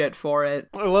lot of shit for it.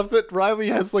 I love that Riley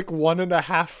has like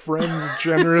 1.5 friends,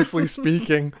 generously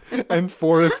speaking, and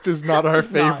Forrest is not our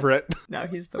favorite. No,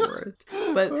 he's the worst.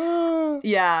 But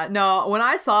yeah, no, when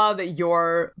I saw that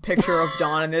your picture of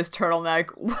Dawn in this turtleneck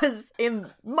was in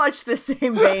much the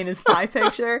same vein as my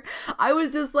picture, I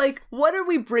was just like, what are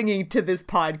we bringing to this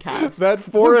podcast? That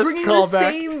We're Forrest bringing the callback.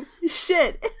 same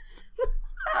shit.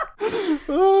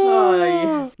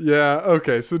 Oh, Yeah,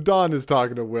 okay, so Dawn is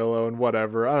talking to Willow and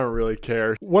whatever. I don't really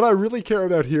care. What I really care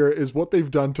about here is what they've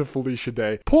done to Felicia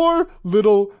Day. Poor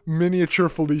little miniature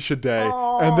Felicia Day.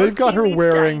 And they've got her teeny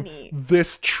wearing tiny.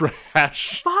 this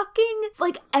trash. fucking,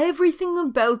 like, everything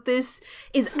about this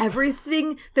is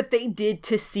everything that they did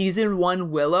to season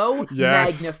 1 Willow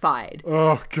Yes. magnified.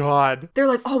 Oh, God. They're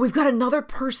like, oh, we've got another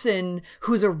person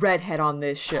who's a redhead on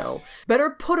this show. Better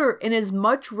put her in as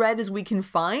much red as we can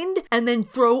find, and then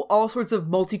throw all sorts of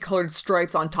multicolored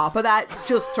stripes on top of that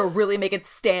just to really make it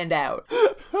stand out.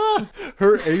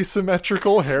 Her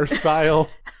asymmetrical hairstyle.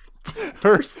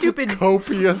 Her stupid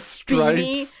copious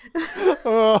stripes.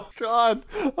 Oh, God.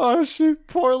 Oh,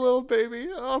 poor little baby.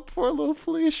 Oh, poor little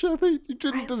Felicia. You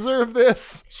didn't deserve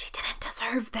this. She didn't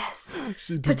deserve this.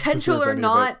 She didn't Potential deserve or any of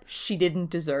not, she didn't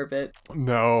deserve it. it.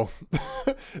 No.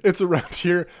 It's around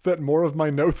here that more of my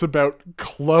notes about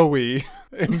Chloe,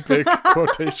 in big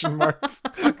quotation marks,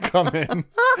 come in.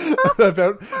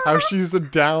 About how she's a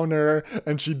downer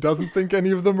and she doesn't think any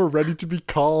of them are ready to be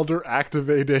called or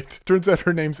activated. Turns out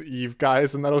her name's Eve,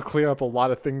 guys, and that'll clear up a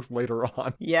lot of things later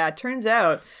on. Yeah, it turns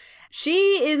out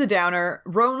she is a downer.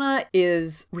 Rona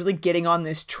is really getting on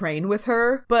this train with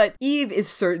her, but Eve is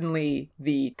certainly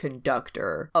the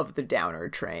conductor of the downer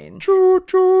train. Choo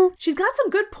choo. She's got some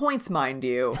good points, mind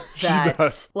you, that,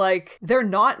 does. like, they're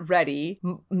not ready.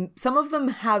 Some of them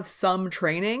have some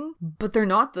training, but they're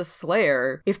not the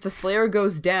Slayer. If the Slayer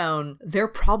goes down, they're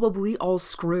probably all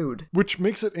screwed. Which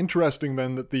makes it interesting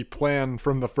then that the plan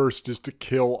from the first is to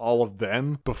kill all of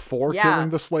them before Yeah. killing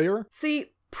the Slayer. See,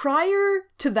 prior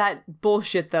to that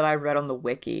bullshit that I read on the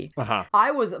wiki,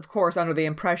 I was, of course, under the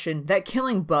impression that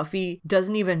killing Buffy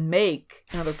doesn't even make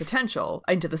another potential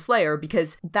into the Slayer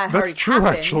because that That's already true,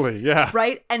 happened, actually, yeah.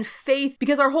 right? And Faith,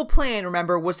 because our whole plan,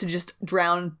 remember, was to just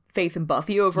drown Faith and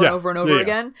Buffy over and Yeah, over and over yeah.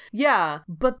 again. Yeah,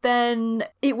 but then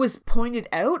it was pointed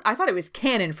out, I thought it was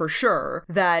canon for sure,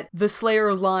 that the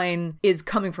Slayer line is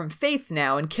coming from Faith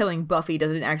now and killing Buffy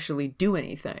doesn't actually do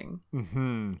anything.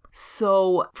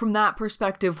 So, from that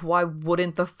perspective, why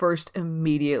wouldn't the first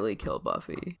immediately kill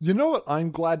Buffy? You know what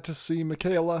I'm glad to see,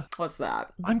 Michaela? What's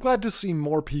that? I'm glad to see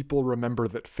more people remember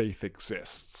that Faith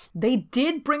exists. They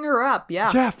did bring her up,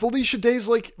 yeah. Yeah, Felicia Day's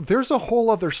like, there's a whole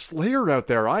other Slayer out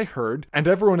there, I heard. And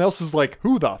everyone else is like,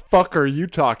 who the fuck are you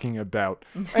talking about?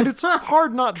 And it's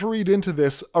hard not to read into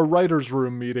this a writer's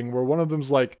room meeting where one of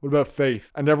them's like, what about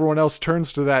Faith? And everyone else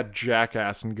turns to that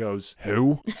jackass and goes,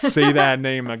 who? Say that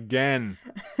name again.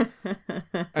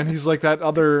 And he's like,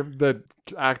 the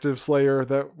active Slayer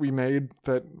that we made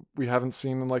that we haven't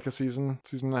seen in like a season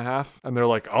and a half. And they're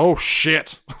like, oh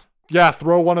shit. Yeah,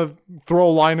 throw a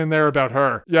line in there about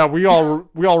her. Yeah, we all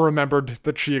remembered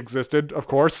that she existed, of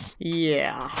course.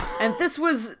 Yeah. And this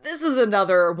was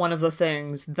another one of the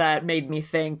things that made me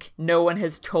think no one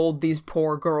has told these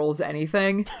poor girls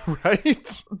anything.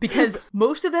 Right? Because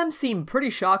most of them seem pretty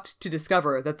shocked to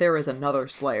discover that there is another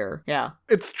Slayer. Yeah.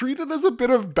 It's treated as a bit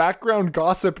of background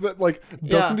gossip that, like,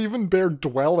 doesn't even bear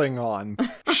dwelling on.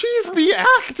 She's the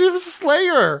active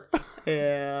Slayer!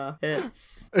 Yeah,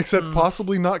 it's... Except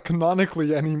possibly not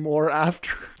canonically anymore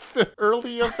after the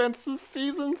early events of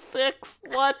season 6.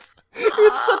 What?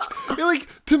 It's such, like,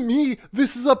 to me,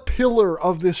 this is a pillar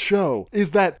of this show,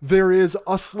 is that there is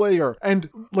a Slayer, and,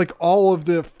 like, all of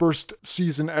the first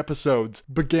season episodes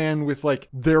began with, like,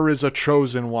 there is a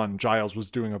chosen one. Giles was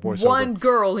doing a voiceover. One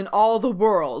girl in all the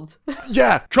world.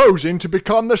 Yeah, chosen to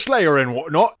become the Slayer and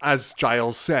whatnot, as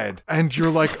Giles said. And you're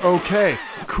like, okay,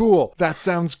 cool, that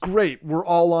sounds great, we're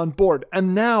all on board.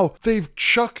 And now they've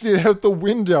chucked it out the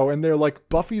window, and they're like,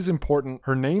 Buffy's important,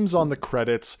 her name's on the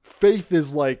credits, Faith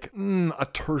is like, a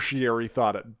tertiary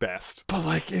thought at best. But,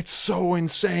 like, it's so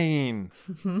insane.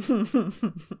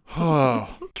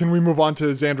 Can we move on to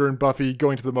Xander and Buffy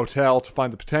going to the motel to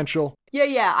find the potential?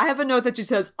 Yeah, I have a note that just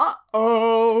says,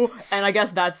 uh-oh, and I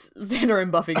guess that's Xander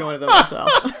and Buffy going to the motel.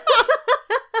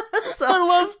 So, I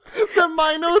love that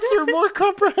my notes are more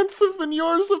comprehensive than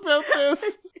yours about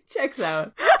this. Checks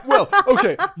out. Well,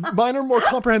 okay, mine are more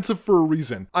comprehensive for a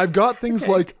reason. I've got things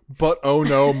like, but oh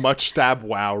no, much stab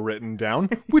wow written down,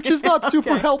 which is not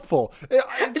super helpful.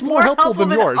 It's more helpful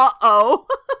than yours. Uh-oh.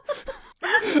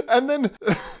 And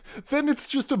then it's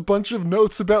just a bunch of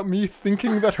notes about me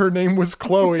thinking that her name was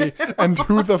Chloe and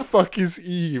who the fuck is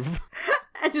Eve.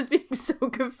 And just being so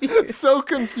confused. So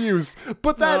confused.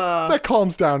 But that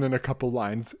calms down in a couple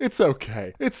lines. It's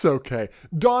okay. It's okay.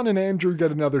 Dawn and Andrew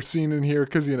get another scene in here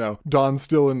because, you know, Dawn's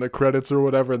still in the credits or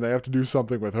whatever and they have to do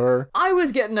something with her. I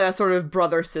was getting a sort of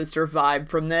brother-sister vibe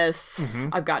from this.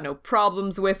 I've got no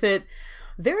problems with it.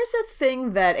 There's a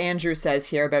thing that Andrew says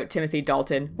here about Timothy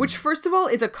Dalton, which first of all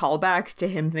is a callback to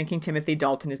him thinking Timothy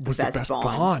Dalton is the best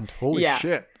Bond. Holy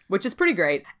shit. Which is pretty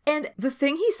great. And the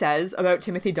thing he says about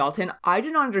Timothy Dalton, I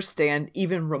do not understand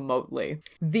even remotely.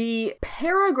 The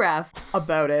paragraph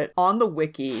about it on the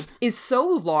wiki is so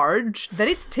large that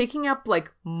it's taking up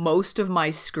like most of my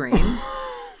screen.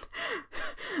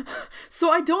 So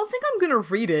I don't think I'm gonna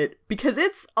read it because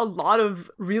it's a lot of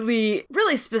really,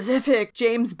 really specific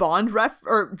James Bond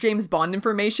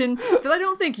information that I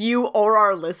don't think you or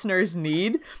our listeners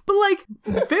need. But like,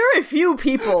 very few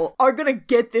people are gonna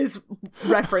get this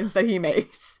reference that he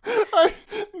makes.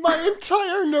 My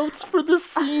entire notes for this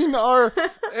scene are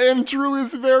Andrew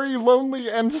is very lonely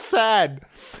and sad.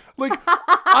 Like,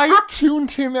 I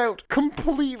tuned him out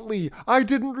completely. I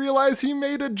didn't realize he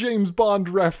made a James Bond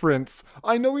reference.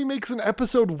 I know he makes an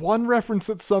episode 1 reference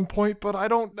at some point, but I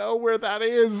don't know where that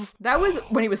is. That was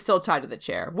when he was still tied to the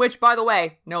chair, which, by the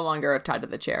way, no longer tied to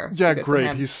the chair. Yeah,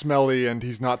 great. He's smelly and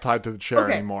he's not tied to the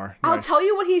chair anymore. Nice. I'll tell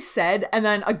you what he said, and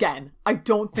then, again, I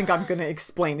don't think I'm going to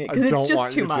explain it, because it's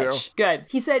just too much. Good.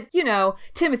 He said, you know,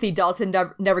 Timothy Dalton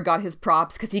never got his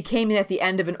props because he came in at the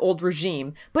end of an old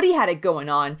regime, but he had it going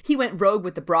on. He went rogue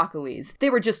with the Broccolis. They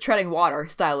were just treading water,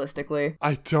 stylistically.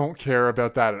 I don't care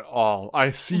about that at all.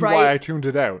 I see why I tuned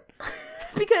it out.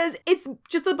 Because it's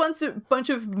just a bunch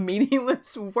of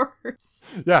meaningless words.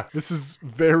 Yeah, this is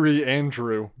very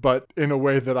Andrew, but in a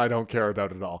way that I don't care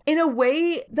about at all. In a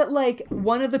way that, like,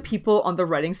 one of the people on the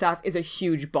writing staff is a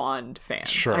huge Bond fan.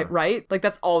 Sure. Right? Like,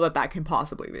 that's all that can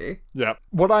possibly be. Yeah.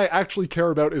 What I actually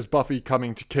care about is Buffy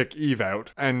coming to kick Eve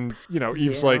out. And, you know,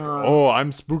 Eve's like, oh,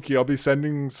 I'm spooky. I'll be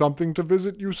sending something to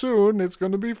visit you soon. It's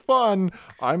going to be fun.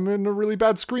 I'm in a really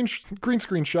bad green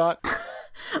screen shot.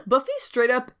 Buffy straight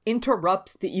up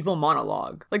interrupts the evil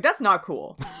monologue. Like, that's not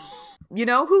cool. You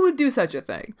know, who would do such a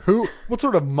thing? What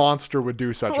sort of monster would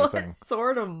do such a thing? What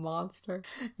sort of monster?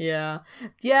 Yeah.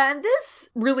 Yeah, and this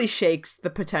really shakes the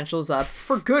potentials up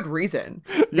for good reason.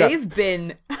 Yeah. They've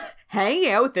been hanging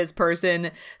out with this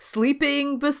person,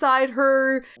 sleeping beside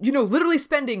her, you know, literally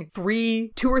spending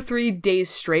 2 or 3 days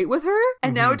straight with her.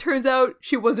 And now it turns out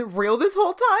she wasn't real this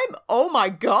whole time. Oh my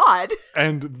God.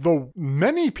 And the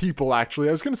many people, actually,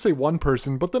 I was going to say one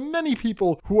person, but the many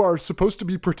people who are supposed to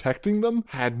be protecting them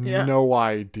had no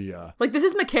idea. Like, this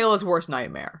is Michaela's worst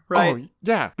nightmare, right? Oh,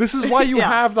 yeah. This is why you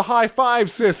have the high five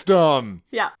system.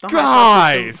 Yeah. The Guys!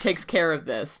 high five system takes care of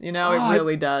this. You know, it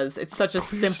really does. It's such a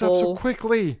simple... so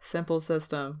quickly. simple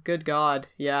system. Good God.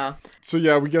 Yeah. So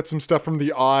yeah, we get some stuff from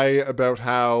the Eye about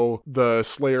how the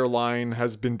Slayer line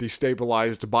has been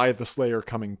destabilized by the Slayer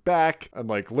coming back. And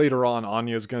like later on,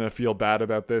 Anya's gonna feel bad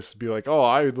about this, be like, oh,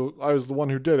 I was the one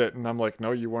who did it. And I'm like,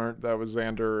 no, you weren't. That was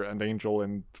Xander and Angel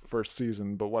in first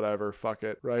season, but whatever, fuck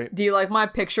it, right? Do you like my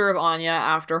picture of Anya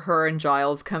after her and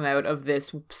Giles come out of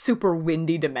this super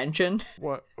windy dimension?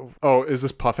 What? Oh, is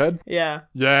this Puffhead? Yeah.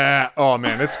 Yeah. Oh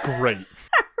man, it's great.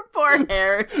 Poor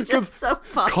hair. It's just so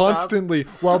puffed Constantly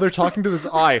while they're talking to this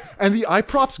Eye, and the eye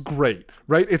prop's great,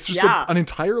 right? It's just an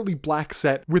entirely black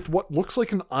set with what looks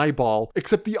like an eyeball,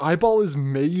 except the eyeball is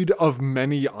made of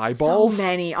many eyeballs. So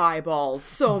many eyeballs.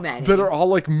 So many. That are all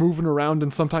like moving around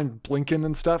and sometimes blinking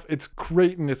and stuff. It's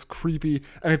great and it's creepy,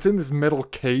 and it's in this metal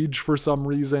cage for some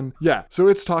reason. Yeah, so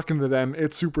it's talking to them.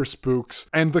 It super spooks,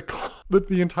 and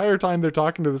the entire time they're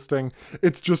talking to this thing,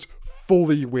 it's just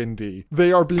fully windy.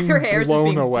 They are being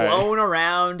blown away. Blown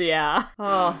around, yeah.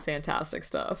 Oh, fantastic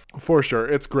stuff. For sure.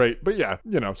 It's great. But yeah,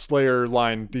 Slayer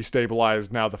line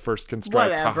destabilized. Now the first can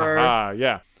strike. Whatever.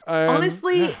 Yeah.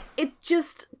 Honestly, it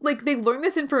just, like, they learn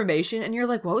this information and you're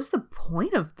like, what was the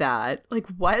point of that? Like,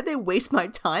 why did they waste my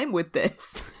time with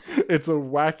this? It's a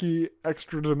wacky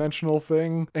extra-dimensional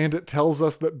thing, and it tells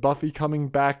us that Buffy coming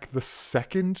back the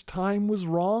second time was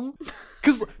wrong.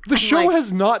 Because the show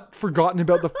has not forgotten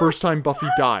about the first time Buffy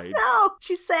died. No,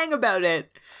 she sang about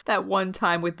it that one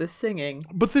time with the singing.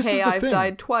 But this is the I've thing.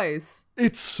 died twice.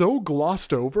 It's so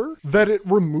glossed over that it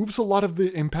removes a lot of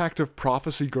the impact of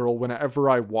Prophecy Girl whenever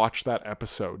I watch that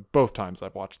episode. Both times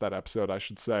I've watched that episode, I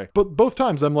should say. But both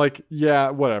times I'm like,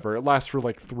 yeah, whatever. It lasts for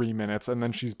like 3 minutes and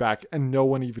then she's back and no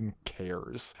one even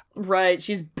cares. Right,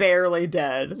 she's barely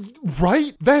dead.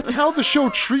 Right? That's how the show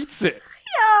treats it.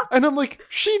 Yeah. And I'm like,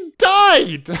 she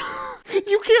died.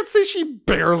 You can't say she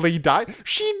barely died.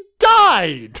 She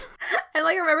died. And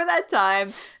like, remember that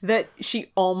time that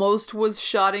she almost was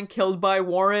shot and killed by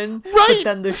Warren? Right. But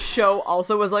then the show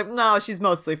also was like, no, she's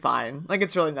mostly fine. Like,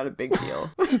 it's really not a big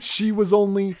deal. She was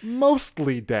only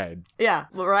mostly dead. Yeah,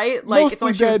 right? Like, Mostly it's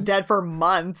like she was dead. dead for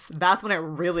months. That's when it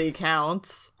really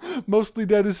counts. Mostly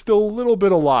dead is still a little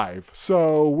bit alive.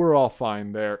 So we're all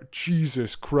fine there.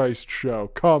 Jesus Christ, show.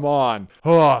 Come on.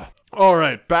 Ugh. All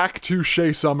right, back to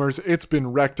Shea Summers. It's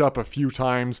been wrecked up a few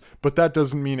times, but that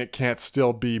doesn't mean it can't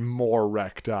still be more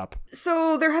wrecked up.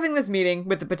 So they're having this meeting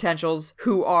with the potentials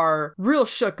who are real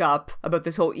shook up about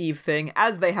this whole Eve thing,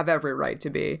 as they have every right to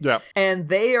be. Yeah. And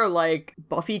they are like,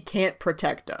 Buffy can't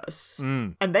protect us.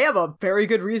 And they have a very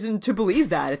good reason to believe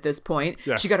that at this point.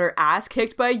 Yes. She got her ass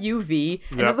kicked by UV,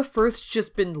 and Yep. now the First's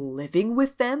just been living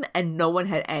with them, and no one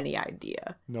had any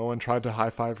idea. No one tried to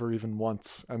high-five her even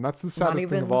once, and that's the saddest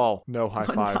thing even of all. No high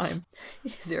One fives. time.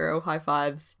 0 high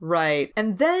fives. Right.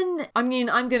 And then, I mean,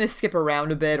 I'm going to skip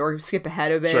around a bit or skip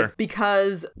ahead a bit Sure.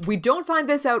 because we don't find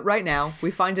this out right now.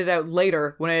 We find it out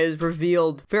later when it is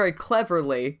revealed very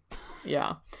cleverly.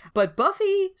 Yeah. But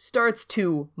Buffy starts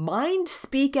to mind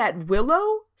speak at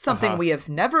Willow, something we have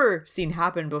never seen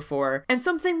happen before, and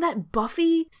something that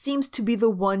Buffy seems to be the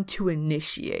one to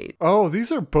initiate. Oh,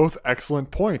 these are both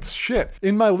excellent points. Shit.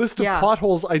 In my list of Yeah. plot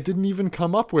holes, I didn't even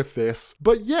come up with this.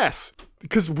 But yes,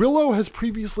 because Willow has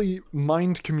previously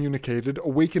mind communicated,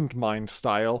 awakened mind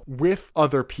style, with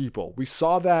other people. We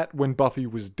saw that when Buffy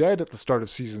was dead at the start of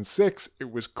season 6.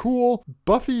 It was cool.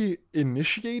 Buffy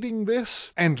initiating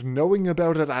this and knowing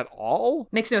about it at all?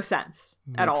 Makes no sense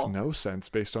at all. Makes no sense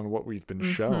based on what we've been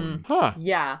shown. Huh.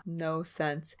 Yeah, no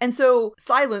sense. And so,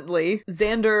 silently,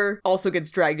 Xander also gets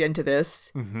dragged into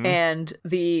this, and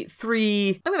the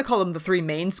three, I'm gonna call them the three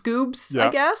main Scoobs, I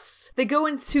Yeah. guess. They go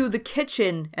into the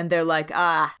kitchen, and they're like,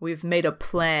 we've made a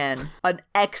plan. An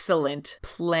excellent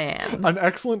plan. An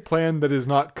excellent plan that is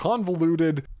not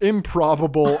convoluted,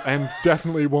 improbable, and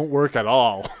definitely won't work at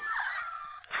all.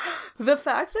 The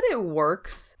fact that it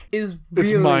works is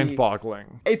really... It's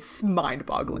mind-boggling. It's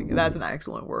mind-boggling. That's an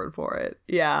excellent word for it.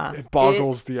 Yeah. It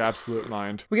boggles the absolute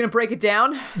mind. We're gonna break it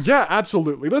down? Yeah,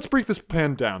 absolutely. Let's break this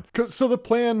plan down. So the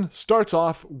plan starts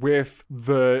off with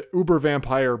the Uber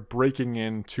vampire breaking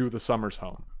into the Summers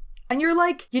home. And you're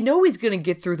like, you know he's gonna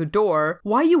get through the door.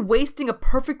 Why are you wasting a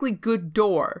perfectly good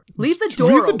door? Leave the door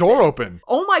Leave the open. door open.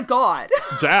 Oh my god.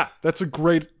 Yeah, that's a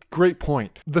great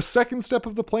point. The second step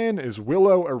of the plan is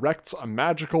Willow erects a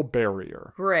magical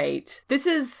barrier. Great. This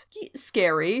is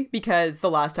scary because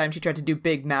the last time she tried to do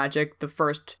big magic, the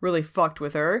First really fucked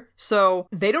with her. So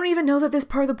they don't even know that this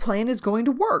part of the plan is going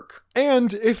to work.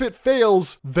 And if it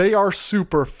fails, they are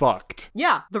super fucked.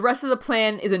 Yeah, the rest of the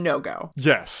plan is a no-go.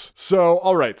 Yes. So,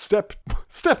 all right, step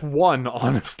one,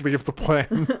 honestly, of the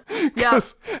plan.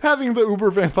 Because having the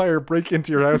Uber vampire break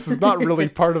into your house is not really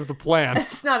part of the plan.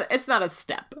 It's not a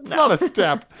step. It's not a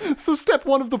step. So step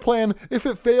 1 of the plan, if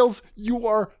it fails, you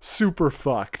are super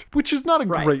fucked, which is not a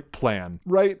great plan,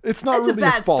 right? It's not really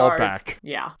a fallback.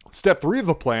 Yeah. Step 3 of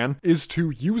the plan is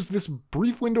to use this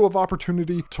brief window of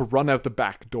opportunity to run out the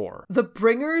back door. The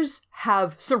Bringers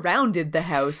have surrounded the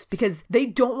house because they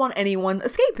don't want anyone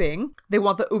escaping. They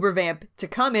want the Ubervamp to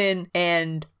come in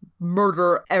and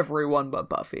murder everyone but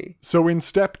Buffy. So in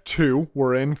step 2,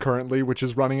 we're in currently, which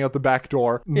is running out the back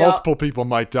door, multiple people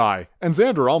might die. And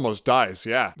Xander almost dies,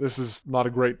 yeah. This is not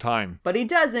a great time. But he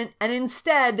doesn't, and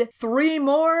instead, 3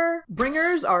 more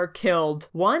Bringers are killed.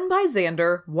 1 by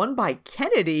Xander, 1 by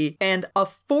Kennedy, and a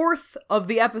 4th of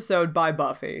the episode by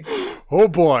Buffy. Oh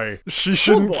boy, she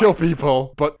shouldn't kill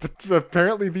people, but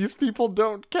apparently these people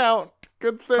don't count.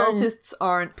 Good thing. Cultists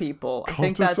aren't people. I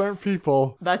think Cultists aren't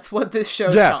people. That's what this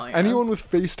show's telling us. Anyone with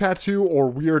face tattoo or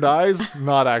weird eyes,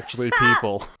 not actually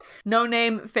people. No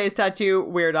name, face tattoo,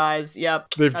 weird eyes.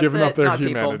 Yep. They've given up their not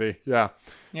humanity. People. Yeah.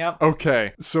 Yep.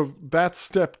 Okay, so that's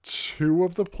step 2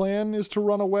 of the plan, is to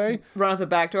run away. Run out the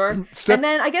back door. And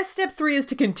then I guess step 3 is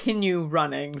to continue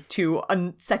running to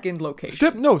a second location.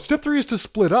 Step 3 is to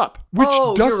split up, which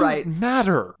doesn't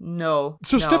matter. No.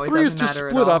 So step 3 is to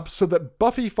split up so that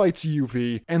Buffy fights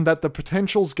UV and that the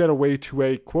potentials get away to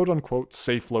a quote-unquote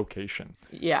safe location.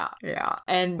 Yeah.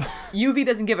 And UV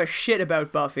doesn't give a shit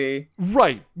about Buffy.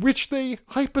 Right, which they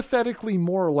hypothetically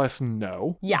more or less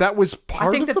know. Yeah. That was part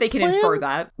of the plan. I think that they can infer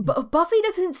that. But Buffy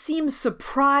doesn't seem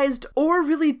surprised or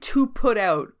really too put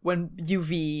out when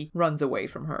UV runs away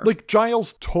from her. Like,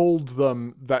 Giles told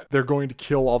them that they're going to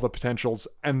kill all the potentials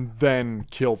and then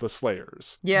kill the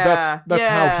Slayers. Yeah. That's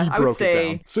how he broke it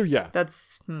down. So yeah.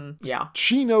 Yeah.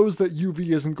 She knows that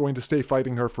UV isn't going to stay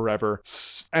fighting her forever.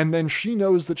 And then she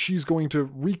knows that she's going to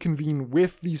reconvene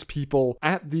with these people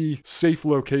at the safe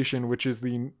location, which is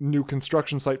the new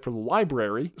construction site for the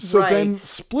library. So then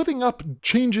splitting up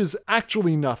changes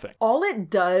actually nothing. All it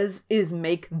does is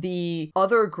make the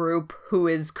other group, who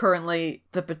is currently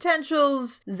the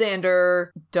Potentials,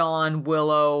 Xander, Dawn,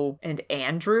 Willow, and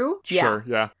Andrew. Sure,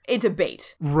 yeah. Into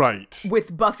bait. Right.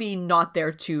 With Buffy not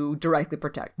there to directly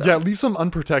protect them. Yeah, leaves them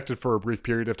unprotected for a brief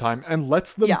period of time and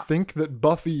lets them think that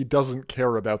Buffy doesn't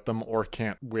care about them or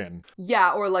can't win.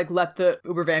 Yeah, or like let the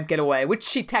Ubervamp get away, which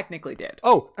she technically did.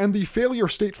 Oh, and the failure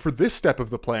state for this step of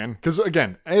the plan, because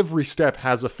again, every step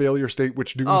has a failure state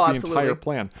which dooms the entire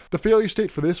plan. The failure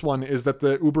state for this one is that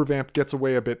the Ubervamp gets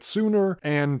away a bit sooner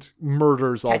and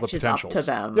murders all the potentials. Up to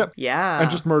them. Yep. Yeah.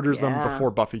 And just murders them before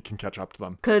Buffy can catch up to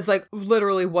them. Because, like,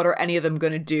 literally, what are any of them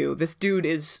going to do? This dude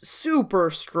is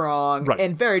super strong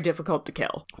and very difficult to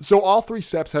kill. So all 3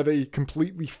 steps have a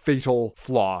completely fatal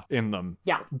flaw in them.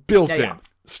 Yeah. Built in.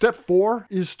 Step 4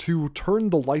 is to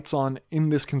turn the lights on in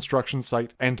this construction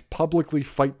site and publicly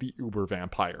fight the Uber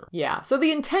vampire. Yeah, so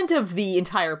the intent of the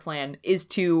entire plan is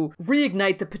to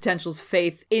reignite the Potential's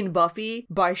faith in Buffy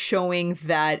by showing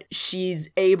that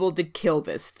she's able to kill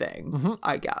this thing,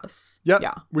 I guess. Yep,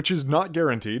 yeah. Which is not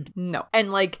guaranteed. No.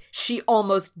 And, like, she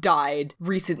almost died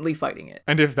recently fighting it.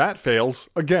 And if that fails,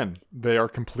 again, they are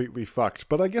completely fucked.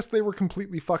 But I guess they were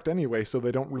completely fucked anyway, so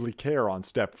they don't really care on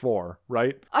step 4,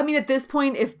 right? I mean, at this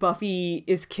point, if Buffy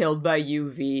is killed by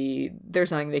UV,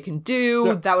 there's nothing they can do.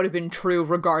 Yeah. That would have been true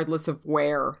regardless of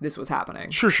where this was happening.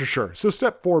 Sure. So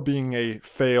step 4 being a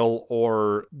fail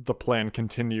or the plan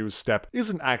continues step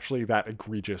isn't actually that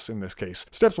egregious in this case.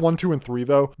 Steps 1, 2, and 3,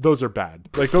 though, those are bad.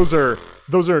 Like, those are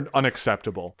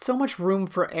unacceptable. So much room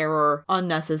for error,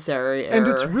 unnecessary error. And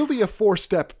it's really a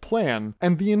 4-step plan,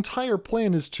 and the entire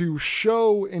plan is to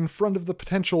show in front of the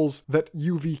Potentials that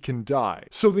UV can die.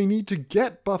 So they need to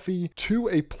get Buffy to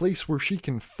a place where she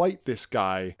can fight this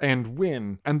guy and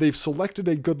win, and they've selected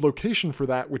a good location for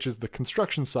that, which is the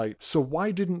construction site. So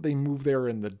why didn't they move there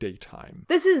in the daytime?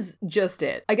 This is just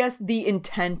it. I guess the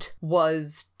intent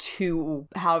was to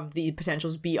have the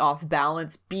Potentials be off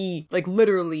balance, be like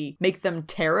literally make them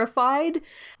terrified,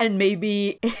 and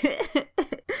maybe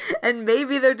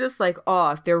they're just like, oh,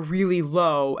 if they're really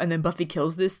low and then Buffy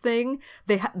kills this thing,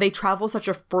 they travel such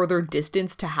a further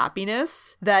distance to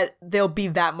happiness that they'll be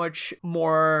that much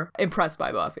more impressed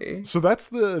by Buffy. So that's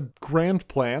the grand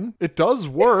plan. It does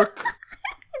work.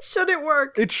 It shouldn't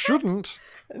work. It shouldn't.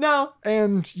 No.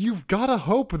 And you've got to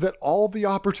hope that all the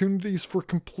opportunities for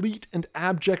complete and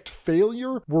abject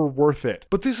failure were worth it.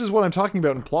 But this is what I'm talking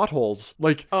about in plot holes.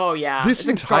 Like, oh yeah, this it's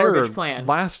entire plan.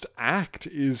 Last act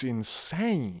is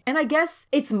insane. And I guess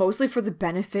it's mostly for the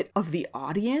benefit of the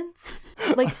audience.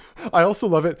 Like, I also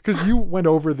love it because you went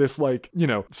over this, like, you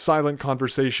know, silent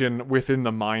conversation within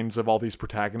the minds of all these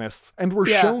protagonists, and we're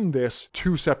shown this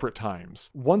 2 separate times.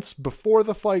 Once before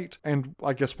the fight, and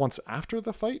I guess once after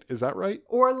the fight. Is that right?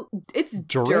 Or or it's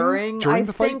during I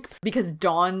the think, fight? because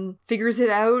Dawn figures it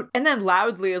out and then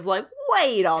loudly is like,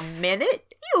 wait a minute,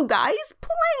 you guys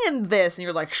planned this. And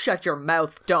you're like, shut your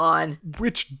mouth, Dawn.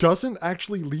 Which doesn't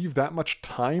actually leave that much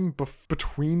time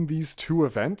between these two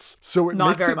events. So it Not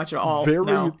makes very it much at all, very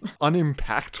no.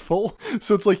 unimpactful.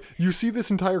 So it's like you see this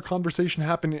entire conversation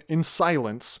happen in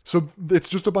silence. So it's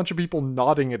just a bunch of people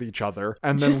nodding at each other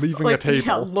and then Just, leaving like, a table.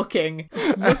 Yeah, looking,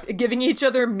 giving each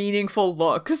other meaningful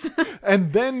looks.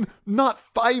 And then, not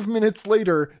 5 minutes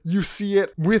later, you see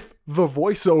it with the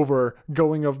voiceover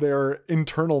going of their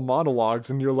internal monologues,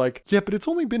 and you're like, yeah, but it's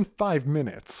only been 5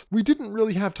 minutes. We didn't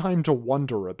really have time to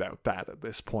wonder about that at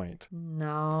this point.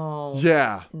 No.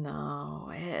 Yeah.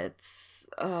 No, it's...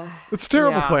 It's a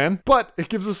terrible Yeah. plan, but it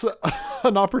gives us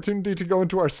an opportunity to go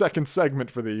into our second segment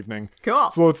for the evening.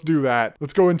 Cool. So let's do that.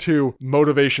 Let's go into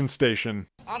Motivation Station.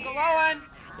 Uncle Owen!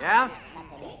 Yeah?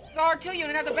 The R2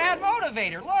 unit has a bad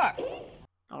motivator, look!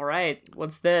 All right,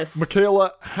 what's this?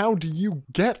 Michaela, how do you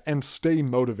get and stay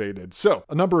motivated? So,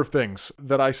 a number of things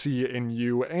that I see in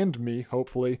you and me,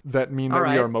 hopefully, that mean that All we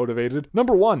right. are motivated.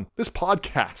 Number one, this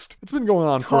podcast. It's been going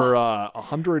on for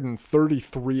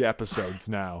 133 episodes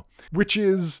now, which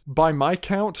is, by my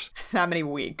count, That many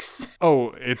weeks.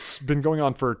 it's been going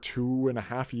on for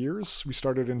 2.5 years. We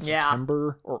started in Yeah.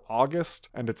 September or August,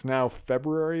 and it's now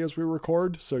February as we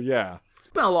record. So, yeah. It's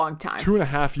been a long time.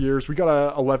 2.5 years. We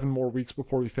got 11 more weeks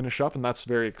before we finish up, and that's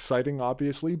very exciting,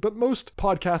 obviously. But most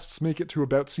podcasts make it to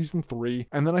about season 3.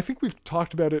 And then I think we've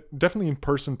talked about it, definitely in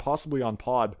person, possibly on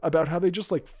pod, about how they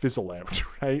just like fizzle out,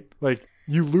 right? Like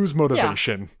you lose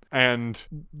motivation. And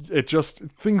it just,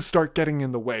 things start getting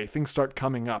in the way. Things start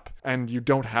coming up and you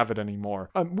don't have it anymore.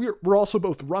 We're also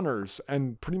both runners,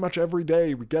 and pretty much every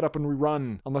day we get up and we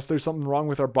run unless there's something wrong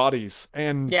with our bodies.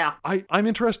 And Yeah. I'm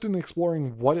interested in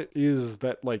exploring what it is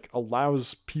that like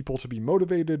allows people to be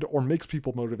motivated or makes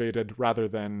people motivated rather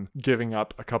than giving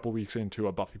up a couple weeks into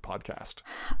a Buffy podcast.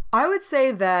 I would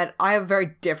say that I have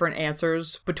very different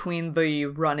answers between the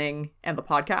running and the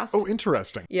podcast. Oh,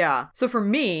 interesting. Yeah. So for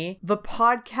me, the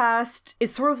podcast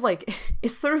is sort of like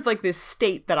this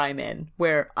state that I'm in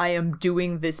where I am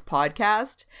doing this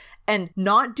podcast, and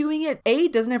not doing it, A,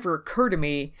 doesn't ever occur to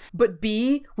me, but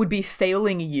B, would be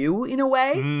failing you in a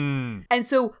way. And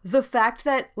so the fact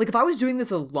that, like, if I was doing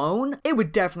this alone, it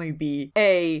would definitely be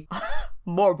A,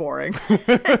 more boring,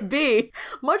 and B,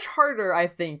 much harder, I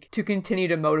think, to continue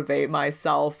to motivate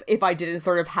myself if I didn't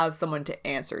sort of have someone to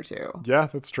answer to. Yeah,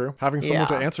 that's true. Having someone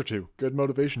to Yeah. answer to. Good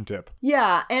motivation tip.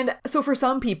 Yeah, and so for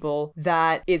some people,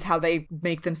 that is how they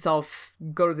make themselves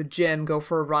go to the gym, go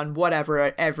for a run,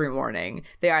 whatever, every morning.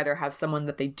 They either have someone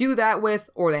that they do that with,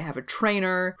 or they have a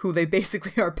trainer who they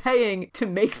basically are paying to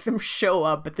make them show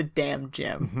up at the damn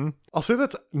gym. I'll say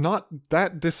that's not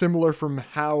that dissimilar from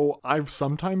how I've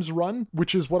sometimes run,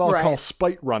 which is what I'll Right. call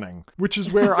spite running, which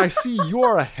is where I see you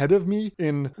are ahead of me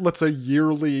in, let's say,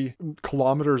 yearly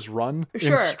kilometers run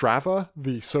Sure. in Strava,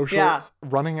 the social Yeah.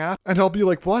 running app. And I'll be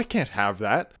like, well, I can't have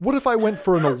that. What if I went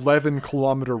for an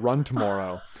 11-kilometer run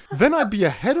tomorrow? Then I'd be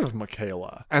ahead of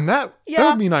Michaela. And that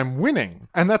would mean I'm winning.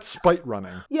 And that's spite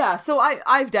running. Yeah, so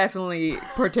I've definitely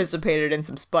participated in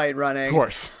some spite running. Of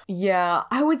course. Yeah,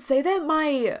 I would say that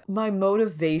my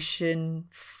motivation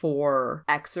for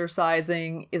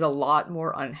exercising is a lot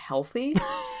more unhealthy.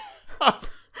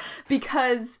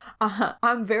 Because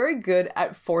I'm very good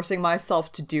at forcing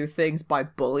myself to do things by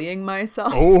bullying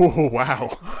myself. Oh,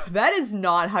 wow. That is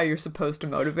not how you're supposed to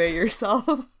motivate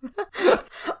yourself.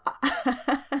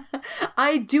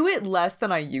 I do it less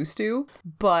than I used to,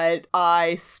 but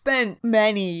I spent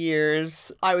many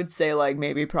years, I would say like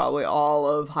maybe probably all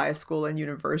of high school and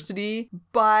university,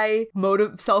 by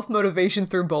self-motivation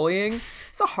through bullying.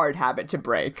 It's a hard habit to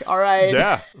break, all right?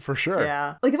 Yeah, for sure.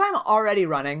 Yeah. Like if I'm already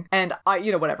running and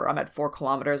whatever, I'm at 4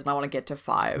 kilometers and I want to get to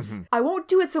 5, I won't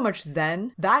do it so much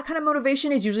then. That kind of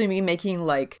motivation is usually me making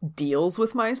like deals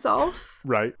with myself.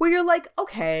 Right. Where you're like,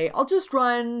 okay, I'll just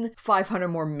run 500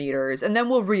 more meters and then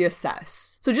we'll reassess.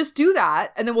 So just do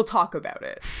that and then we'll talk about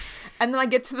it. And then I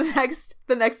get to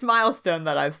the next milestone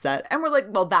that I've set. And we're like,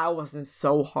 well, that wasn't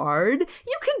so hard.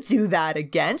 You can do that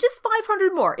again. Just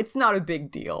 500 more. It's not a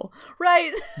big deal,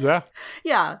 right? Yeah.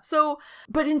 Yeah. So,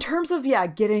 but in terms of,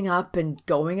 getting up and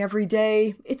going every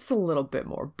day, it's a little bit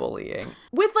more bullying.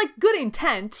 With like good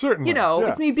intent. Certainly, yeah.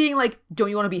 It's me being like, don't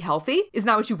you want to be healthy? Isn't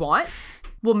that what you want?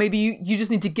 Well, maybe you just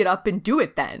need to get up and do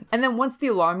it then. And then once the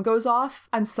alarm goes off,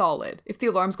 I'm solid. If the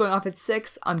alarm's going off at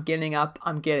 6, I'm getting up,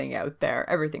 I'm getting out there.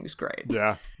 Everything's great.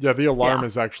 Yeah. Yeah, the alarm Yeah.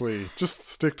 is actually, just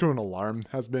stick to an alarm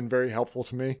has been very helpful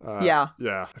to me. Yeah.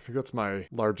 Yeah, I think that's my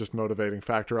largest motivating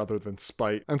factor other than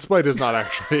spite. And spite is not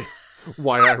actually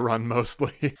why I run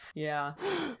mostly. Yeah.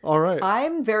 All right.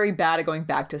 I'm very bad at going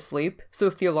back to sleep, so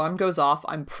if the alarm goes off,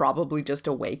 I'm probably just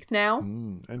awake now.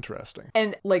 Interesting.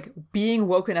 And, like, being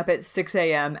woken up at 6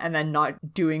 a.m. and then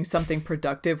not doing something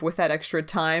productive with that extra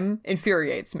time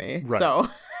infuriates me. Right. So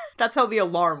that's how the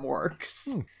alarm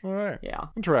works. All right. Yeah.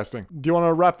 Interesting. Do you want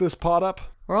to wrap this pod up?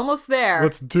 We're almost there.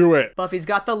 Let's do it. Buffy's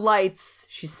got the lights.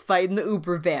 She's fighting the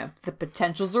Uber vamp. The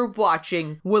potentials are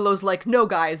watching. Willow's like, no,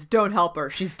 guys, don't help her.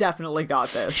 She's definitely got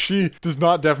this. She does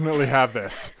not definitely have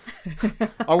this.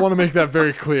 I want to make that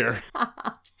very clear.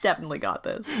 Definitely got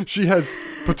this. She has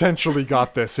potentially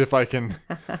got this, if I can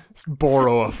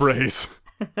borrow a phrase.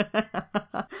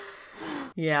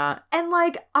 Yeah. And,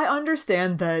 like, I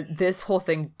understand that this whole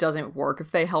thing doesn't work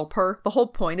if they help her. The whole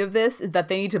point of this is that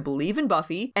they need to believe in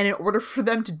Buffy, and in order for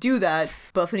them to do that,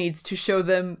 Buffy needs to show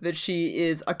them that she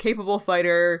is a capable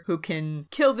fighter who can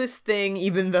kill this thing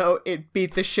even though it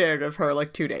beat the shit out of her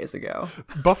like 2 days ago.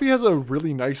 Buffy has a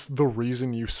really nice "the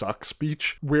reason you suck"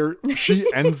 speech where she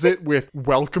ends it with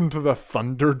 "Welcome to the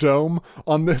Thunderdome"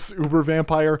 on this Uber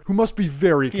vampire who must be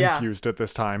very confused at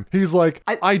this time. He's like,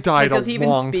 I died does a he even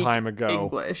long speak time ago.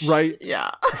 English. Right?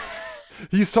 Yeah.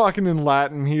 He's talking in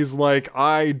Latin. He's like,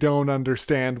 I don't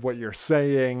understand what you're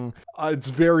saying.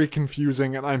 It's very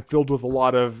confusing, and I'm filled with a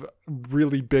lot of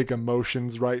really big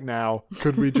emotions right now.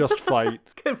 Could we just fight?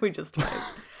 Could we just fight?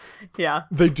 Yeah.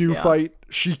 They do fight.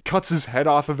 She cuts his head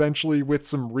off eventually with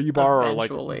some rebar or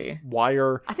like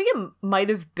wire. I think it might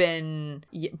have been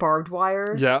barbed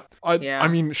wire. Yeah. Yeah. I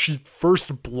mean, she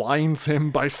first blinds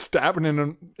him by stabbing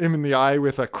him in the eye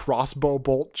with a crossbow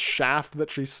bolt shaft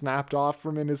that she snapped off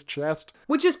from in his chest.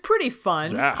 Which is pretty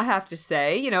fun, Yeah. I have to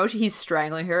say. You know, he's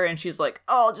strangling her and she's like,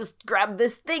 oh, I'll just grab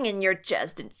this thing in your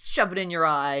chest and shove it in your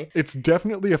eye. It's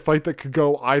definitely a fight that could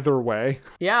go either way.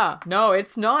 Yeah. No,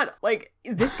 it's not. Like,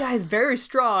 this guy's very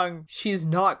strong. She's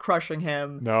not crushing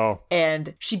him. No.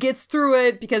 And she gets through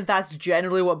it because that's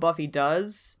generally what Buffy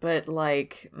does. But,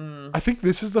 like, I think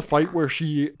this is the fight where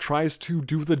she tries to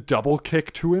do the double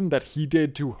kick to him that he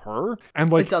did to her.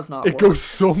 And, like, it does not it work. goes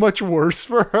so much worse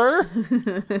for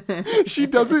her. She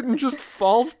does it and just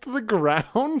falls to the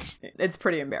ground. It's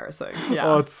pretty embarrassing. Yeah.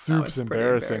 Oh, it's super pretty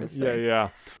embarrassing. Yeah.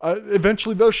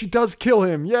 Eventually, though, she does kill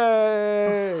him.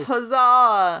 Yay!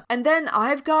 Huzzah! And then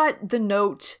I've got the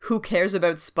note, who cares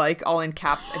about Spike, all in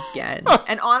caps again.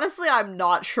 And honestly, I'm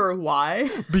not sure why.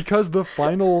 Because the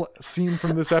final scene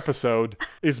from this episode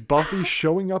is Buffy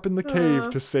showing up in the cave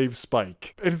to save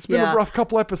Spike. And it's been a rough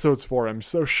couple episodes for him,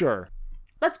 so sure.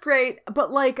 That's great,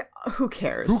 but like, who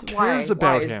cares? Who cares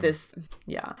about why is him? this?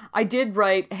 Yeah. I did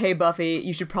write, hey, Buffy,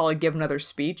 you should probably give another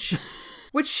speech.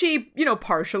 Which she,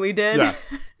 partially did. Yeah.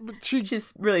 But she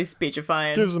She's really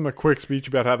speechifying. gives them a quick speech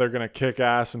about how they're going to kick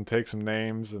ass and take some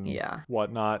names and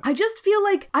whatnot. I just feel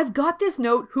like I've got this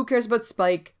note, who cares about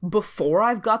Spike, before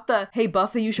I've got the, hey,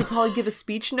 Buffy, you should probably give a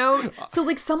speech note. So,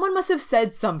 like, someone must have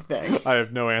said something. I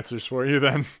have no answers for you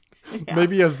then. Yeah.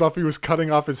 Maybe as Buffy was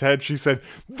cutting off his head, she said,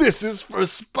 "This is for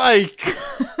Spike!"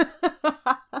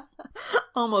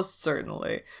 Almost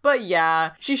certainly. But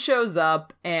yeah, she shows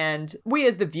up, and we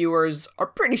as the viewers are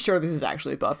pretty sure this is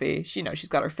actually Buffy. She's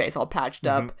got her face all patched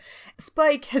up.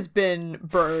 Spike has been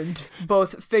burned,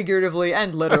 both figuratively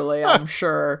and literally, I'm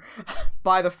sure,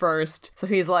 by the first. So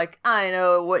he's like, I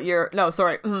know what you're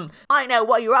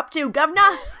up to,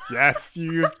 governor. Yes,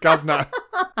 you used governor.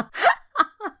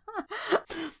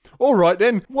 All right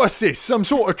then, what's this? Some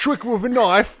sort of trick with a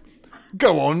knife?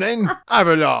 Go on then, have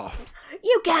a laugh.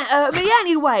 You can't hurt me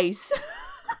anyways.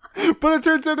 But it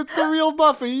turns out it's the real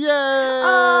Buffy, yay!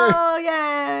 Oh,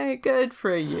 yay. Good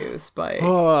for you, Spike.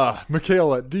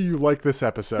 Michaela, do you like this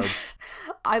episode?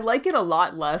 I like it a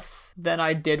lot less than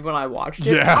I did when I watched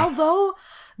it. Yeah. Although,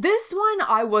 this one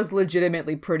I was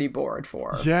legitimately pretty bored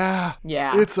for. Yeah.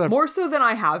 Yeah. It's a more so than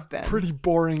I have been. pretty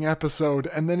boring episode,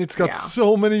 and then it's got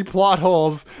so many plot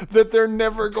holes that they're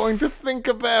never going to think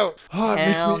about. Oh, it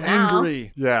makes Hell me no.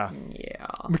 angry. Yeah. Yeah.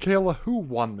 Michaela, who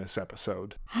won this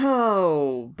episode?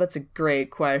 Oh, that's a great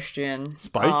question.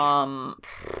 Spike?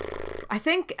 I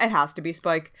think it has to be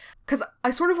Spike. Because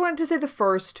I sort of wanted to say the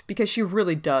first, because she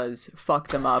really does fuck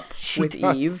them up with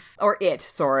does. Eve. Or it,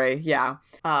 sorry. Yeah.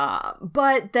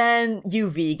 But then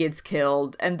UV gets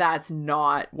killed, and that's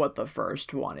not what the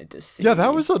first wanted to see. Yeah,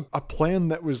 that was a plan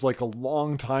that was like a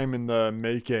long time in the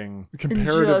making,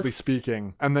 comparatively Just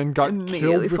speaking, and then got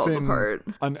immediately killed falls within apart.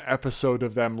 an episode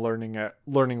of them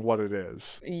learning what it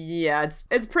is. Yeah,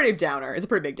 it's pretty downer. It's a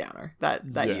pretty big downer, that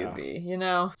Yeah.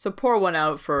 UV, So pour one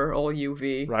out for old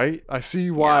UV. Right? I see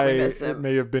why we miss it him.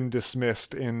 may have been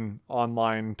dismissed in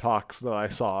online talks that I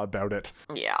saw about it.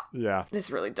 Yeah. Yeah.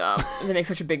 It's really dumb. And they make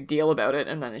such a big deal about it,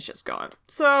 and then it's just gone.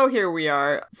 So here we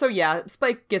are. So yeah,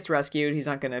 Spike gets rescued. He's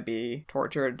not going to be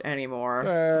tortured anymore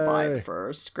by the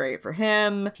First. Great for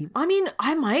him. I mean,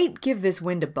 I might give this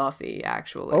win to Buffy,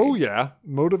 actually. Oh, yeah.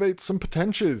 Motivate some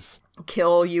potentials.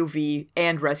 Kill UV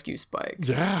and rescue Spike.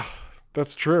 Yeah,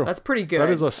 that's true. That's pretty good. That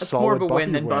is a That's solid more of a Buffy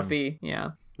win than win. Buffy.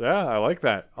 Yeah. Yeah, I like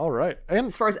that. All right. And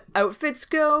As far as outfits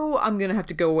go, I'm going to have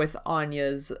to go with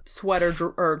Anya's sweater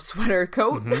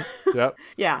coat. yep,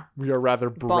 Yeah. we are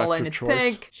rather Ball bereft and of it's choice.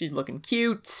 pink. She's looking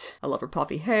cute. I love her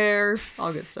puffy hair.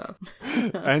 All good stuff.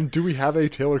 And do we have a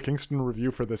Taylor Kingston review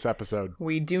for this episode?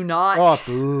 We do not. Oh,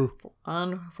 boo.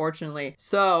 Unfortunately.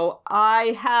 So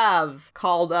I have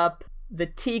called up the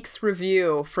Teeks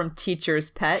review from Teacher's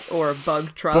Pet, or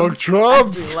Bug Trubs. Bug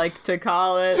Trubs! As we like to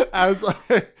call it. As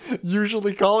I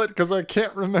usually call it, because I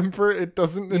can't remember, it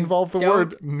doesn't involve the don't-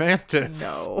 word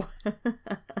mantis. No.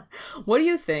 What do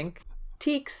you think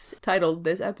Teeks titled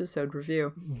this episode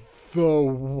review? The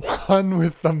one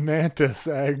with the mantis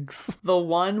eggs. The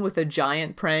one with a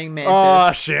giant praying mantis.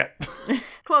 Oh, shit.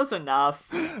 Close enough.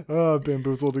 Oh,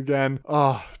 bamboozled again.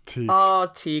 Oh, teach. Oh,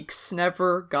 Teeks,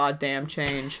 never goddamn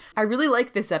change. I really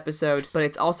like this episode, but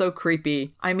it's also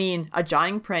creepy. I mean, a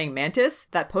giant praying mantis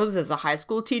that poses as a high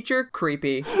school teacher?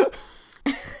 Creepy.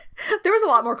 There was a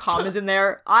lot more commas in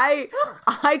there. I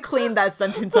cleaned that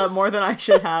sentence up more than I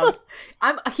should have.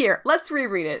 Here, let's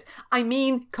reread it. I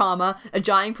mean, comma, a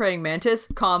giant praying mantis,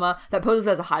 comma, that poses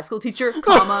as a high school teacher,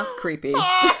 comma, creepy.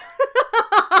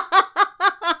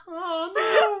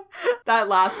 That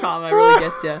last comment really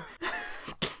gets you.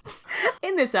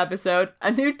 In this episode,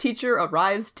 a new teacher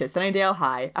arrives to Sunnydale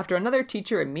High after another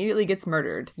teacher immediately gets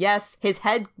murdered. Yes, his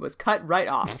head was cut right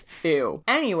off. Ew.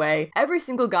 Anyway, every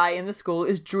single guy in the school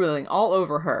is drooling all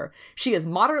over her. She is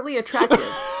moderately attractive,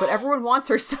 but everyone wants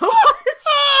her so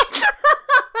much.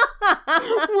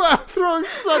 Wow, throwing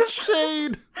such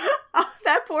shade.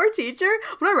 That poor teacher.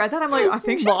 When I read that, I'm like, I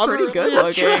think she's pretty good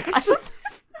Moderately looking.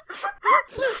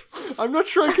 I'm not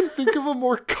sure I can think of a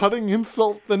more cutting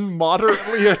insult than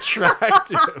moderately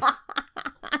attractive.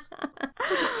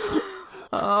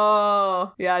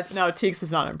 Oh, yeah, no, Teeks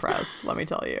is not impressed, let me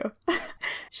tell you.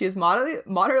 She is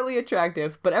moderately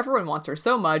attractive, but everyone wants her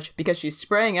so much because she's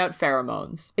spraying out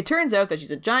pheromones. It turns out that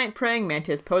she's a giant praying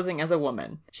mantis posing as a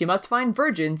woman. She must find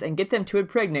virgins and get them to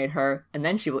impregnate her, and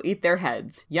then she will eat their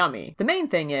heads. Yummy. The main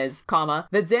thing is, comma,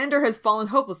 that Xander has fallen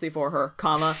hopelessly for her,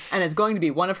 comma, and is going to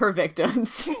be one of her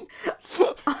victims.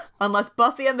 Unless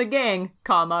Buffy and the gang,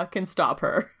 comma, can stop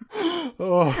her.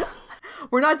 Oh.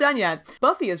 We're not done yet.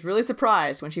 Buffy is really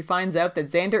surprised when she finds out that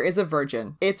Xander is a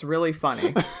virgin. It's really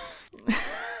funny.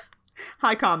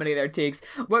 High comedy there, Teeks.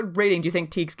 What rating do you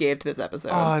think Teeks gave to this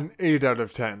episode? An 8 out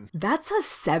of 10. That's a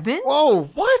 7? Whoa,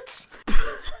 what?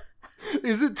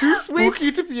 Is it too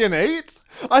spooky to be an 8?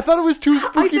 I thought it was too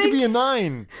spooky to be a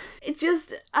 9. It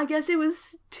just, I guess it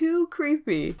was too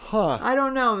creepy. Huh. I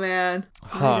don't know, man.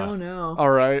 I don't know.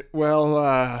 All right.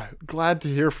 Well, glad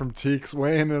to hear from Teeks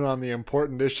weighing in on the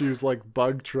important issues like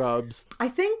bug trubs. I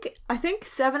think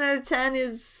 7 out of 10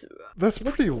 is... That's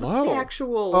pretty low. What's the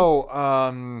actual...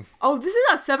 Oh, this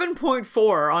is a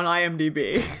 7.4 on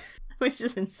IMDb. Which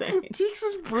is insane. Teeks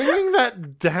is bringing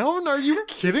that down? Are you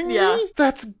kidding Yeah. me?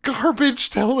 That's garbage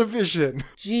television.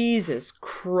 Jesus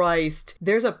Christ.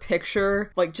 There's a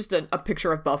picture, like just a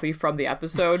picture of Buffy from the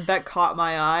episode that caught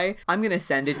my eye. I'm going to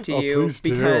send it to you please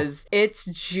do. because it's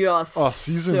just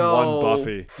Season so... 1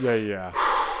 Buffy. Yeah.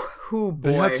 Ooh, boy.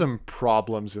 They had some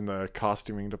problems in the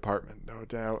costuming department, no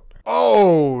doubt.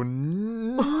 Oh,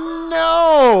 no!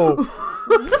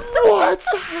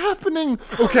 What's happening?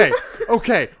 Okay.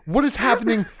 What is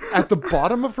happening at the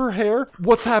bottom of her hair?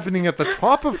 What's happening at the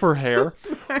top of her hair?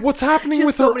 What's happening She has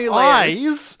with so her many layers.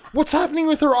 eyes? What's happening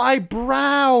with her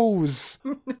eyebrows?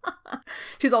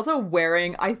 She's also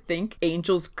wearing, I think,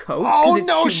 Angel's coat. 'cause Oh, it's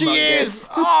no, she humongous. is!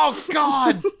 Oh,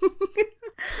 God!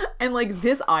 And, like,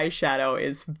 this eyeshadow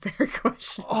is very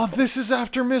questionable. Oh, this is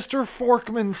after Mr.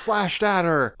 Forkman slashed at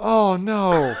her. Oh,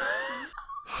 no.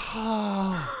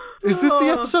 Is this the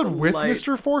episode with Light.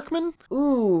 Mr. Forkman?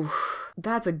 Ooh,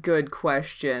 that's a good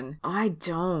question. I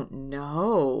don't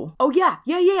know. Oh, yeah,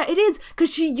 it is.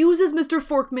 Because she uses Mr.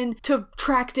 Forkman to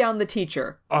track down the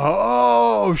teacher.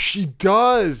 Oh, she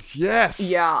does. Yes.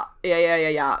 Yeah.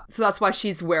 So that's why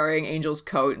she's wearing Angel's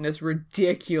coat in this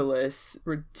ridiculous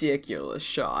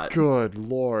shot. Good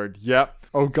Lord. Yep.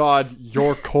 Oh, God,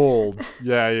 you're cold.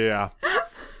 Yeah.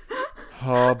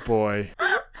 Oh, boy.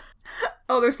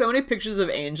 Oh, there's so many pictures of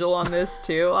Angel on this,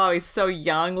 too. Oh, he's so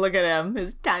young. Look at him.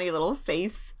 His tiny little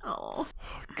face. Oh.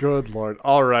 Good Lord.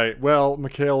 All right. Well,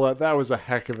 Michaela, that was a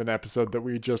heck of an episode that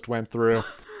we just went through.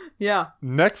 Yeah.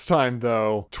 Next time,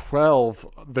 though, 12,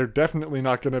 they're definitely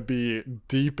not going to be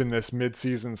deep in this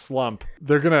mid-season slump.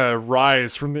 They're going to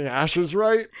rise from the ashes,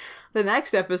 right? The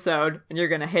next episode, and you're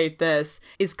gonna hate this,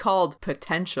 is called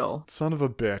Potential. Son of a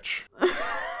bitch.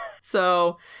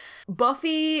 So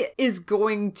Buffy is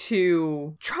going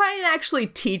to try and actually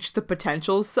teach the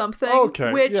Potentials something.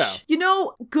 Okay, which, yeah.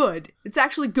 Good. It's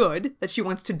actually good that she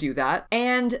wants to do that.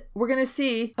 And we're gonna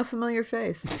see a familiar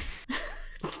face.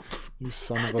 You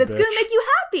son of a bitch. That's gonna make you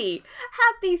happy.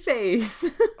 Happy face.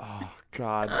 Oh,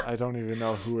 God. I don't even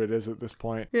know who it is at this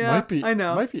point. Yeah, I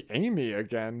know. Might be Amy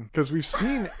again. Because we've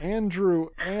seen Andrew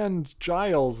and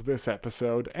Giles this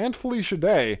episode, and Felicia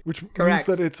Day, which Correct.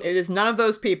 means that It is none of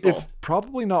those people. it's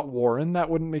probably not Warren. That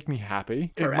wouldn't make me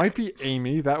happy. Correct. It might be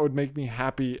Amy. That would make me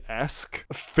happy-esque.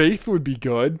 Faith would be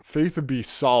good. Faith would be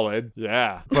solid.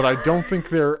 Yeah. But I don't think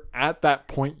they're at that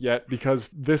point yet, because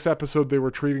this episode they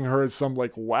were treating her as some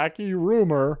like wacky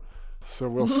rumor. So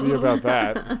we'll see about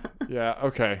that. Yeah,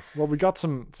 okay. Well, we got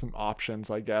some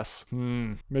options, I guess.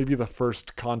 Maybe the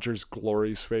first conjures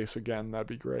Glory's face again. That'd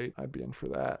be great. I'd be in for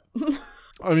that.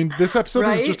 I mean, this episode was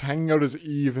Right? just hanging out as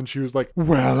Eve, and she was like,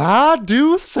 "Well, I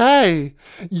do say,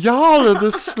 y'all are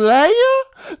the Slayer?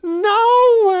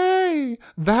 No way!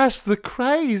 That's the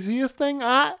craziest thing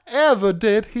I ever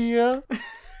did here."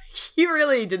 You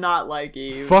really did not like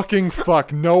Eve. Fucking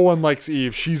fuck. No one likes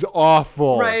Eve. She's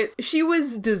awful. Right. She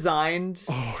was designed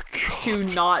Oh, God. to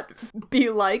not be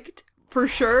liked, for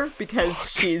sure, because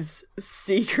she's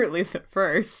secretly the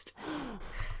first.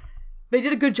 They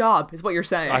did a good job, is what you're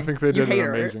saying. I think they You did an hate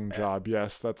her. amazing job.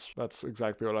 Yes, that's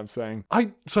exactly what I'm saying.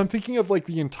 So I'm thinking of like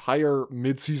the entire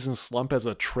mid-season slump as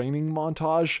a training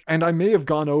montage, and I may have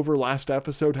gone over last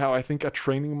episode how I think a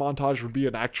training montage would be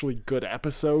an actually good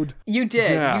episode. You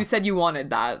did. Yeah. You said you wanted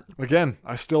that. Again,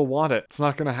 I still want it. It's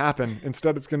not going to happen.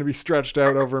 Instead, it's going to be stretched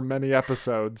out over many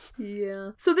episodes.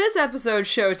 Yeah. So this episode,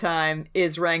 Showtime,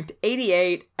 is ranked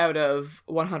 88 out of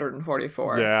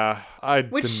 144. Yeah, I'd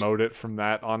Which- demote it from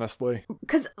that, honestly.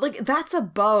 Because, like, that's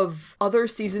above other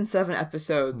season 7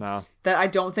 episodes No. that I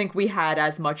don't think we had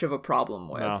as much of a problem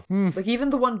with. No. Like, even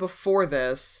the one before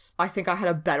this, I think I had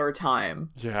a better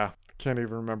time. Yeah, can't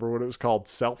even remember what it was called.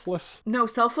 Selfless? No,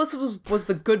 Selfless was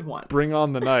the good one. Bring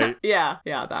on the Night. Yeah,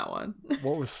 that one.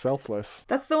 What was Selfless?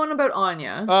 That's the one about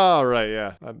Anya. Oh, right,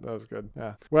 yeah. That was good.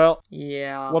 Yeah. Well,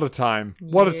 Yeah. what a time.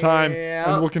 What a time.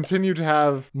 Yeah. And we'll continue to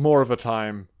have more of a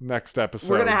time next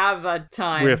episode. We're gonna have a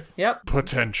time. with Yep.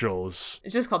 potentials.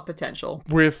 It's just called Potential.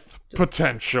 With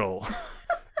potential.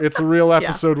 It's a real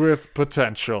episode with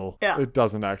potential. Yeah. It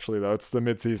doesn't actually though. It's the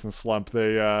mid-season slump.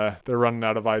 They're running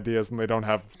out of ideas and they don't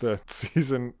have the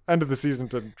end of the season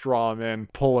to draw them in,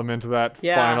 pull them into that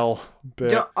final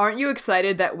bit. Aren't you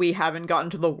excited that we haven't gotten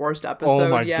to the worst episode Oh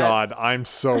my yet? God, I'm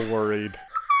so worried.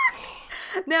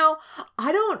 Now,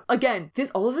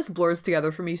 all of this blurs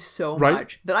together for me so Right?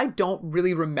 much that I don't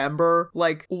really remember,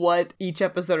 like, what each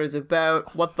episode is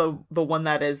about, what the one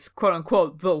that is, quote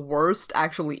unquote, the worst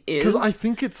actually is. Because I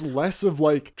think it's less of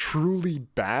like truly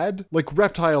bad. Like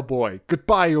Reptile Boy,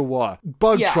 Goodbye Owa,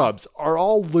 Bug Yeah. Trubs are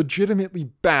all legitimately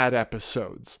bad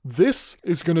episodes. This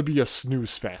is going to be a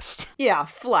snooze fest. Yeah,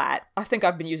 flat. I think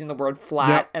I've been using the word flat,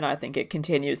 Yep. and I think it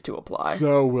continues to apply.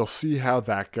 So we'll see how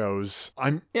that goes.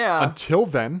 Until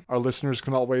then, our listeners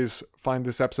can always find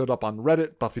this episode up on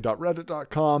Reddit,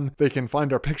 buffy.reddit.com. They can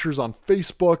find our pictures on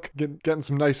Facebook, getting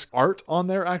some nice art on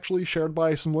there, actually, shared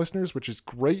by some listeners, which is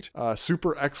great.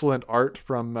 Super excellent art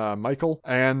from Michael.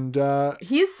 And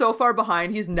He's so far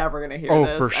behind, he's never going to hear Oh,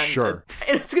 this. for and sure.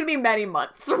 It's going to be many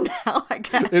months from now, I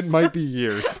guess. it might be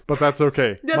years, but that's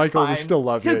okay. That's Michael, we fine. still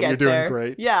love He'll you. get You're doing there.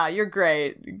 great. Yeah, you're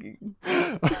great.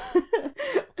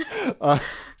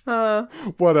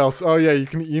 What else? Oh yeah, you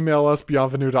can email us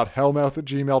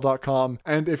beyondvenue.hellmouth@gmail.com.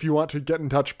 And if you want to get in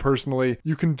touch personally,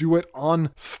 you can do it on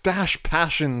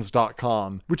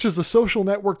stashpassions.com, which is a social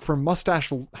network for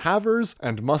mustache havers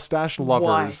and mustache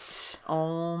lovers. What?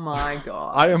 Oh my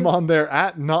god. I am on there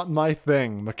at Not My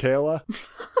Thing, Michaela.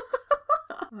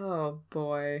 Oh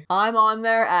boy. I'm on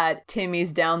there at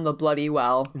Timmy's Down the Bloody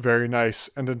Well. Very nice.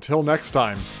 And until next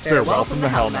time, farewell from the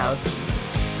Hellmouth.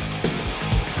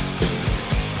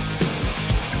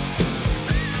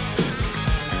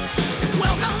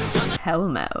 Welcome to the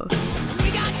Hellmouth.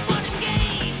 We got fun and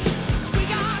games. We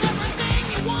got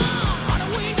everything you want. How do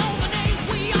we know the names?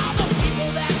 We are the people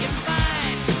that can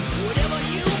find whatever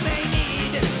you may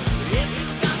need. If you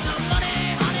got the money,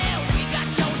 honey, we got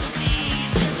your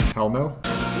disease. Hellmouth?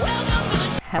 Welcome to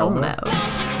the Hellmouth.